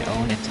have my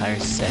own entire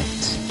set,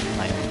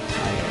 my own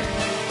entire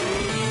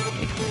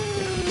in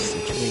different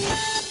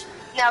situations.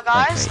 Now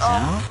guys, Like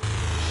right now,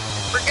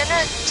 we're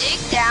gonna dig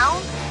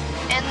down,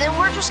 and then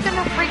we're just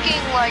gonna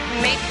freaking like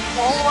make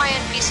all of my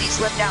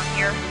NPCs live down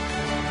here.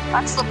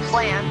 That's the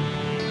plan.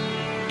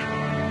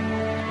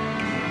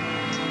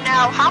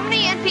 Now, how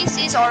many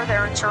NPCs are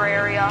there in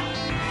Terraria? I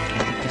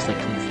think there's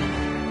like 24.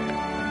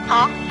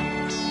 Huh?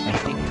 I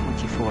think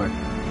 24.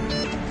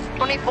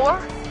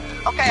 24?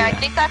 Okay, Yeah. I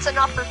think that's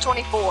enough for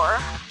 24.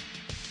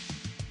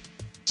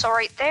 So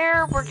right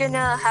there, we're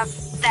gonna have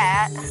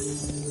that.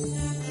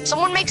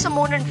 Someone make some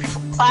wooden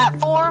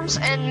platforms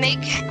and make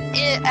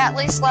it at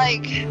least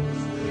like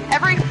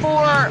every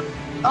 4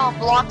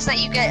 blocks that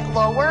you get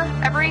lower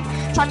every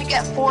time you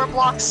get 4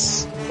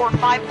 blocks or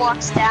 5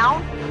 blocks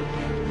down.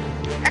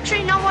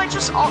 Actually, you know what?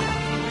 Just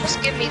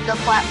give me the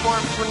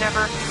platforms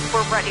whenever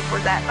we're ready for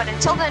that. But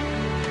until then,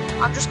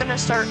 I'm just gonna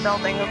start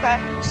building. Okay?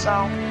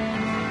 So.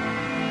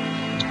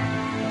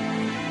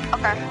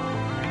 Okay.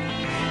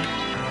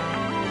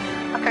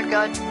 Okay,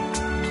 good.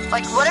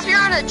 Like, what if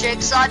you're in a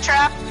jigsaw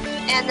trap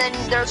and then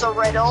there's a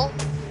riddle?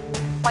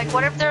 Like,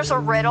 what if there's a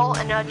riddle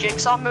in a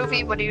jigsaw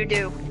movie? What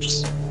do?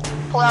 Just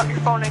pull out your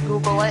phone and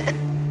Google it.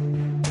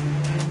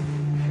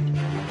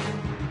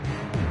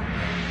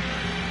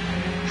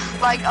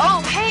 Like,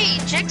 oh, hey,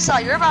 Jigsaw,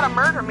 you're about to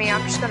murder me.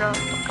 I'm just gonna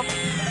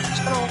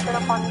look it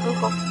up on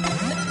Google.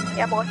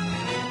 Yeah, boy.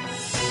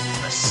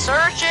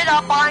 Search it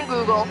up on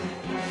Google.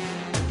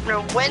 I'm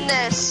gonna win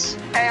this.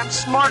 Hey, I'm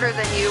smarter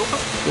than you.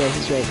 Yeah,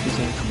 he's right. He's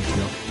gonna come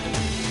through.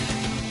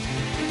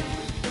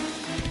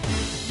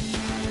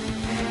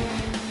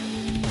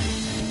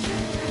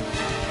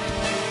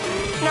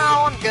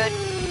 No, I'm good.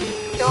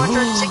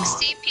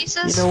 260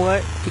 pieces? You know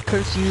what?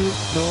 Because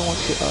no one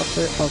wants to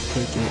offer, I'll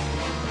take it.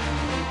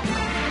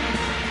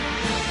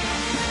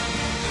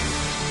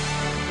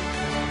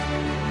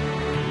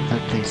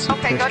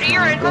 Okay, go to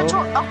your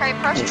inventory. Okay,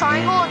 press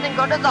triangle and then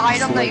go to the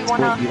item that you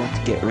want to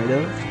get rid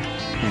of,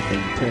 and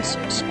then press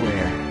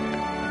square.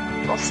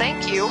 Well,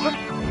 thank you.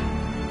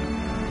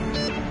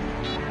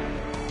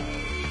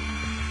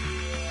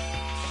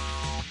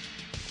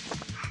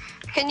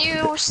 Can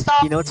you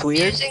stop? You know what's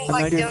weird? Using, I'm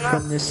like, not even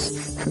from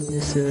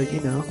this, you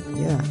know,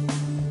 yeah.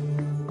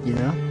 You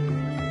know?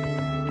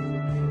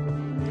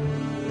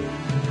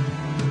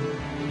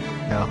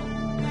 No.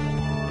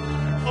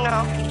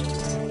 No.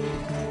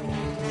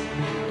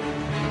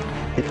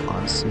 It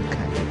honestly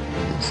kind of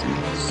is.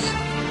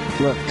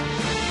 Look.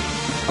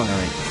 Oh, no,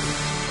 wait.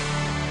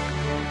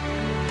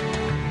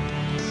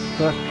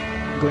 Look.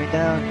 I'm going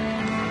down.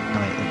 No,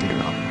 wait, I did it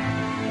wrong.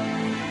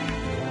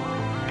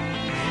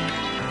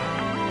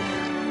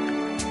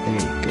 There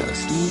you go,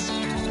 see?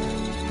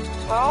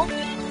 Well,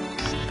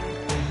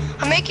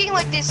 I'm making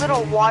like these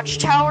little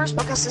watchtowers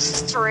because this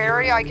is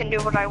Terraria. I can do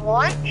what I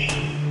want.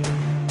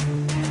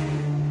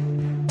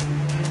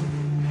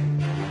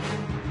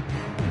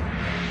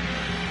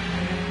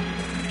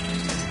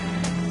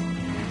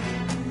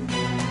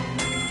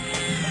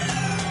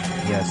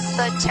 Yes.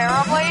 The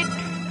Terra Blade?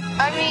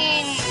 I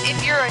mean,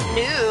 if you're a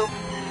noob,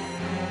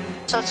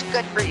 so it's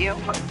good for you.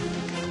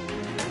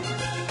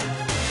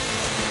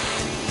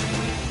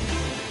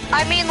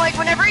 I mean, like,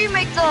 whenever you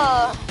make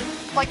the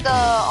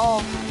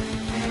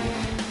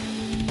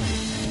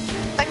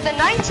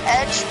Knight's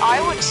Edge,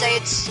 I would say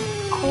it's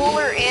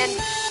cooler and,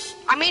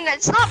 I mean,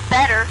 it's not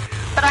better,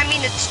 but I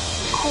mean, it's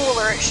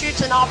cooler. It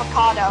shoots an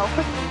avocado.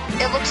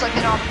 It looks like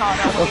an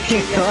avocado when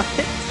you shoot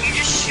it. You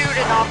just shoot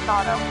an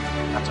avocado.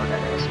 That's what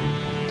it is.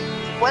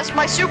 What's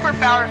my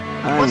superpower?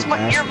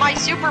 You're my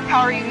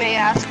superpower, you may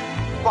ask.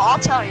 Well, I'll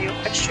tell you.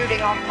 It's shooting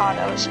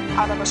avocados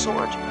out of a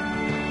sword.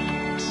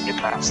 Get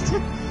fast.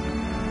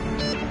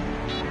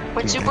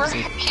 When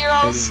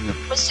superheroes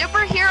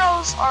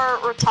are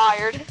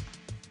retired.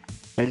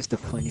 That is the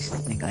funniest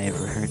thing I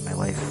ever heard in my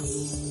life.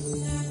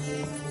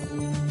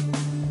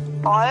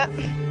 What?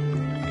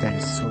 That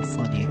is so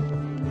funny.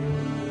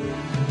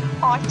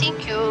 Oh,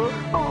 thank you.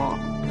 Oh.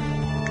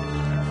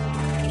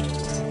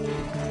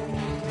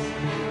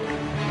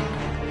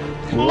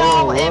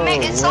 No,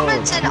 it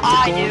summons an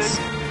eye, dude.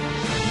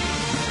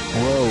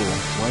 Whoa,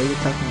 why are you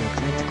talking about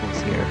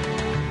tentacles here?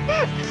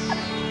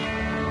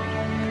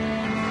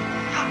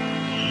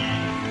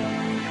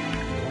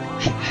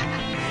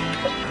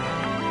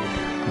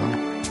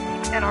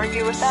 Can't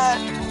argue with that.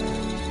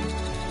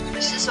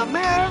 This is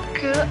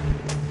America.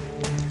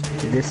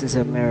 This is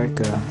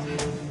America.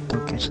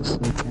 Don't catch us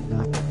sleeping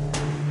up.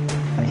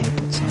 I hate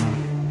that song.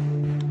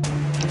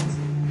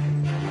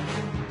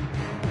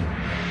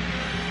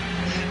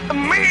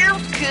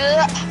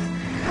 America.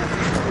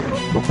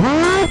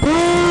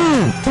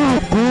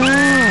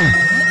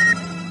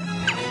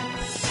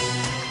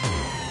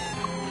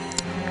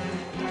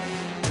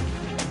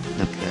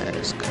 The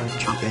best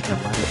country in the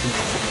mother.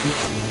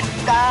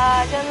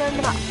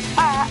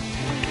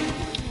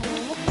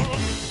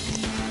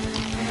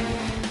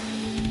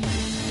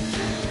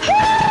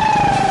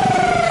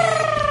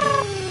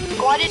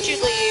 Why did you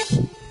leave?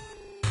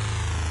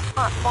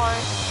 Why?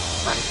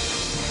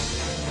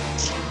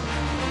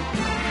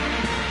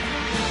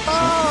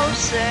 Oh,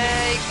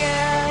 say,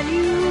 can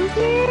you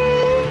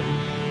hear?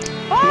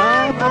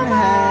 Mama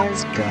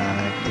has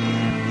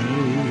goddamn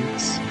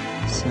needs.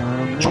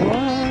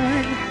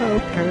 Someone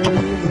help her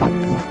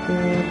remove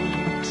them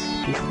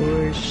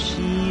before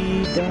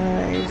she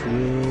dies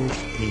with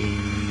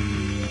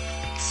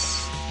AIDS.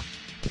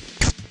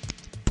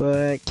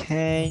 But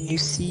can you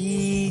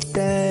see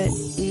that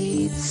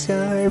AIDS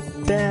are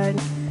bad?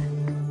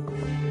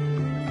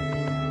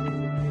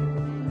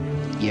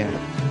 Yeah.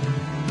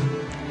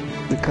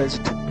 Because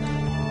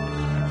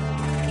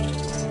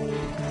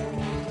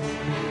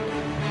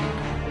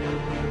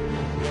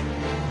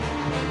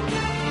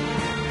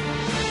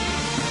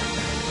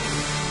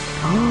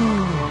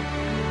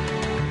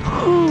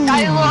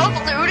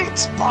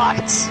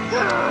Spots.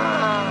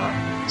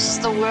 This is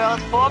the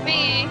world for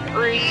me.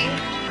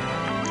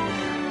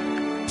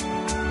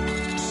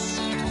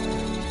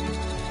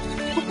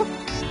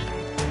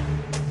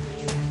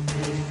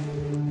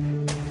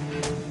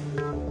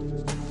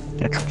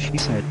 That's what she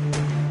said.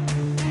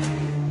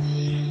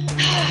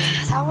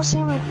 That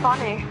wasn't even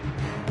funny.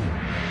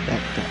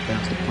 That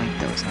was the point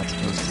though, it's not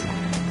supposed to.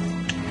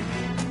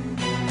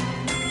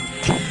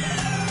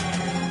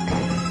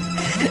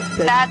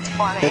 That's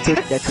funny.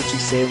 That's what you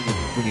say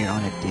when you're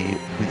on a date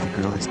with a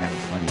girl that's never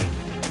funny.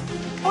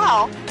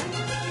 Well.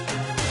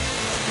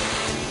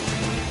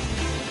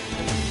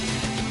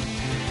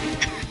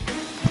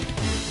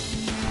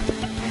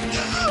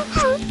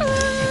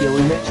 You'll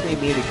eventually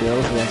meet a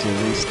girl who has a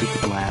really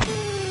stupid laugh.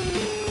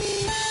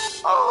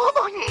 Oh.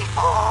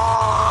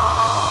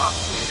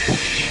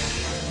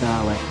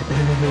 Nah, like...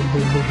 that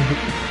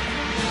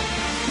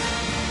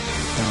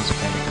was a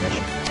bad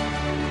impression.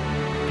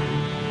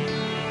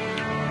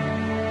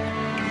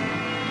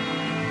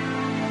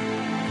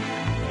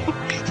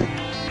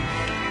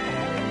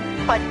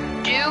 But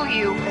do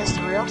you is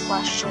the real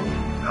question.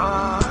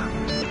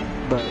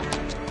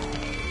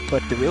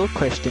 But the real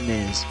question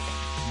is,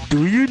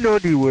 do you know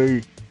the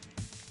way?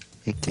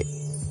 Okay.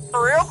 The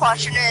real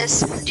question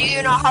is, do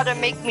you know how to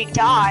make me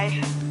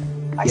die?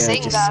 By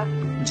saying that.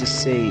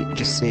 Just say,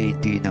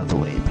 do you know the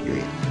way,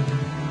 period.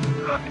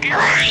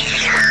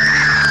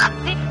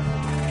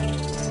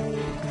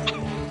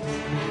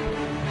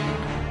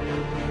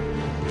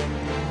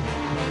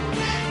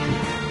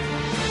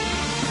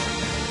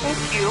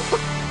 Thank you.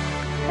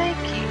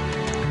 Thank you.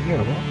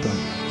 You're welcome.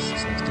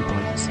 60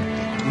 points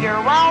and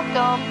You're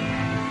welcome.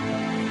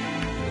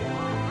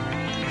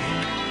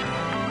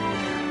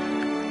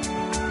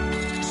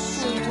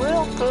 You're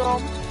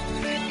welcome.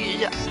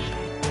 Yeah.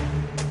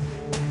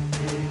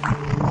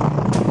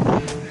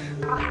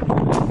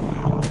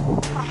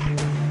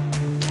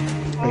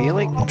 Are you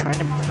like trying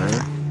to purr?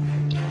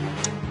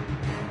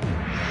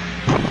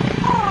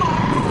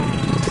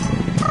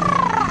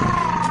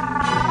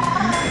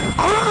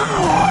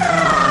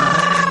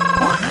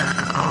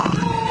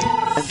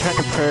 I'm trying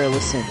to purr,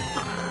 listen.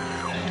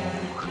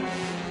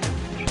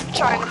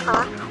 Trying to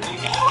purr.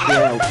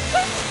 Yeah.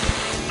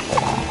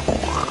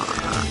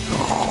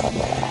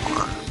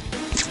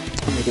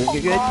 Am I doing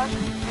it good?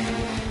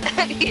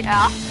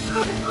 Yeah.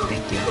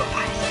 Thank you.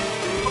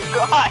 Oh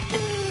god.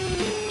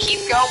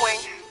 Keep going.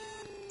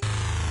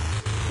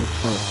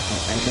 Oh,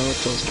 I know what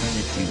Joel's trying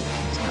to do.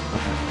 It's not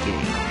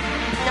gay.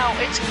 No,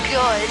 it's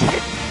good.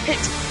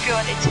 It's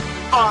good. It's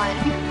fun.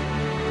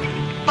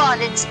 Fun.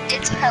 It's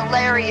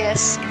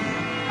hilarious.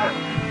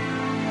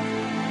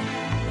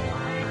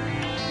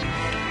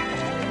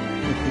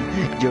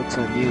 Joke's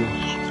on you.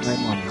 My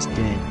mom is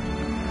dead.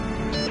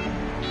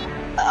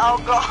 Oh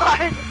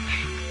god.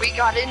 We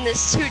got in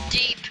this too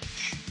deep.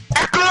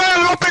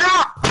 Open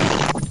up!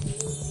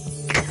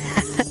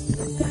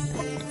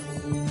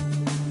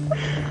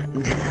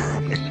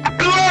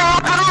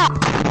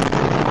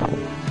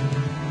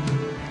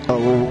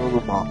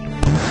 Oh, mom.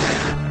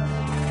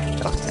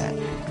 Fuck that.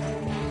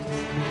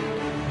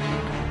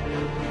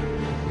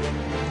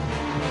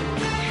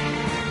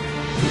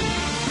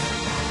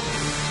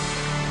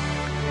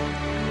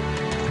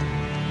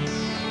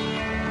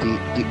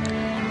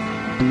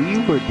 Do you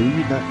or do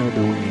you not know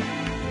the way?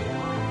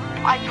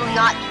 I do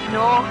not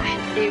know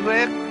the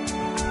way.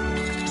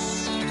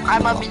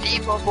 I'm a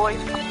believer, boy.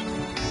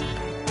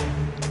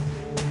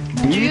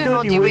 Do you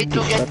know the way to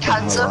get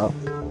cancer?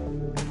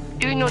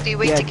 Do you know the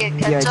way to get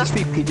cancer? Yeah, just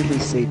repeatedly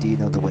say, do you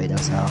know the way,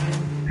 that's how.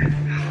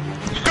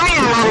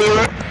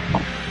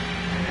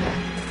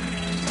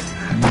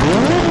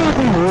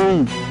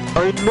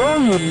 I know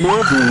you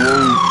know the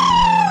way.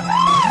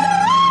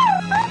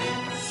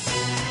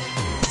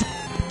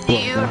 Do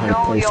you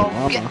know your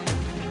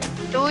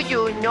Do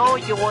you know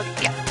your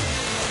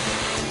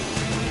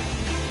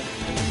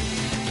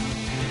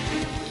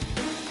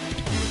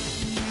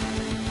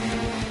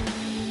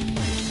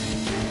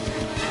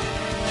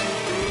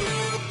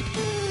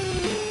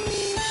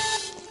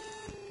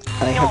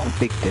I have a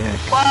big dick.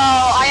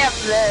 Well, I have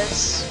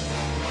this.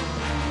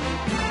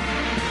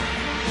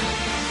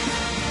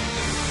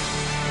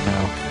 No.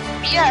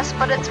 Yes,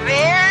 but it's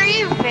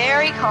very,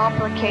 very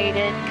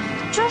complicated.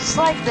 Just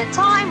like the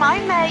time I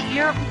met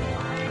your...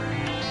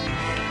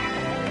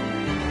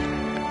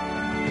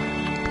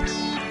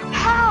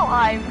 How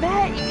I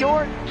met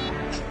your...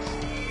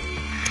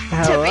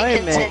 How I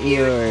met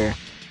your...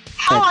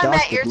 How I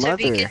met your mother. to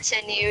be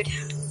continued.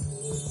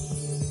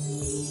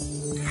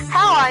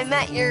 How I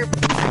met your...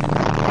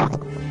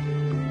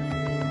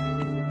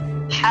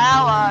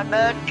 How I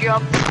met your...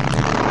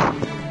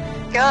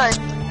 Good.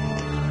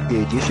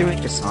 Dude, you should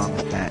make a song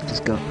with that.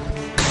 Just go...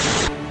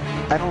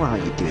 I don't know how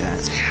you do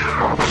that.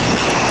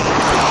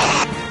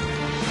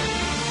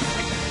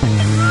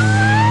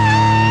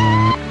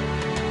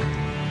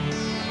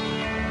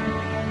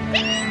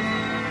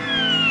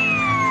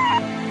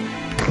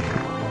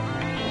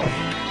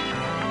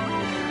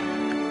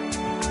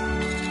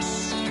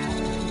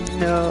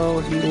 No,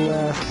 he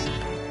left.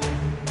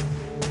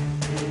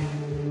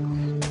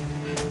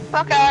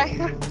 Okay.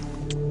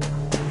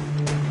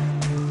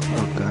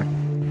 Oh god.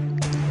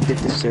 Did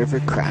the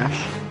server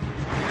crash?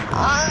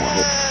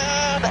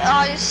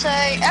 I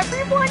say,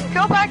 everyone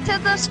go back to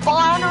the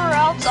spawn or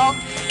else I'll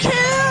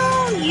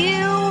kill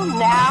you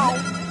now.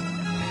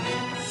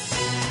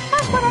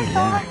 That's what I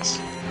thought.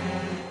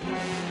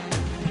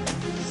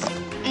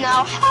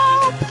 Now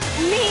help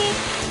me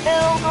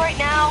build right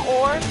now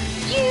or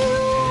you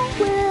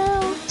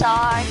will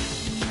die.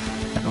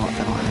 I don't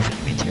have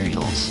any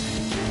materials.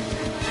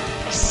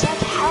 I said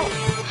help.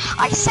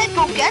 I said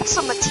go get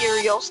some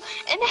materials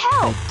and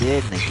help. I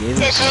did, and I gave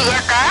it to you.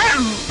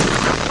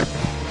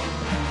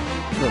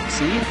 Look,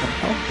 see? I'm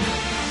helping.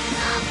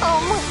 Oh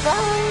my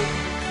god.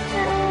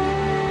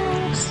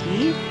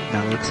 See?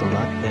 That looks a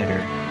lot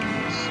better.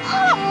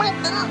 Oh my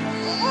god.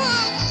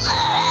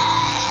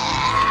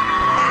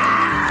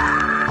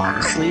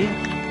 Honestly,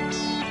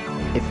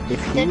 if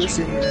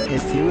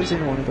he was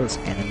in one of those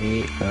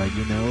anime,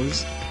 you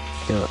knows,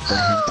 the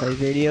hentai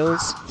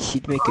videos,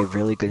 he'd make a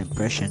really good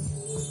impression.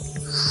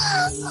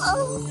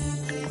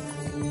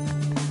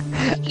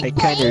 I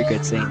kinda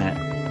regret saying that.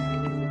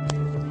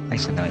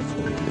 Actually, no, I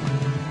fully do.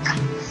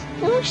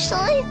 You're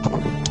silly.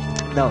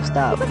 No,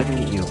 stop. I'm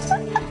gonna eat you.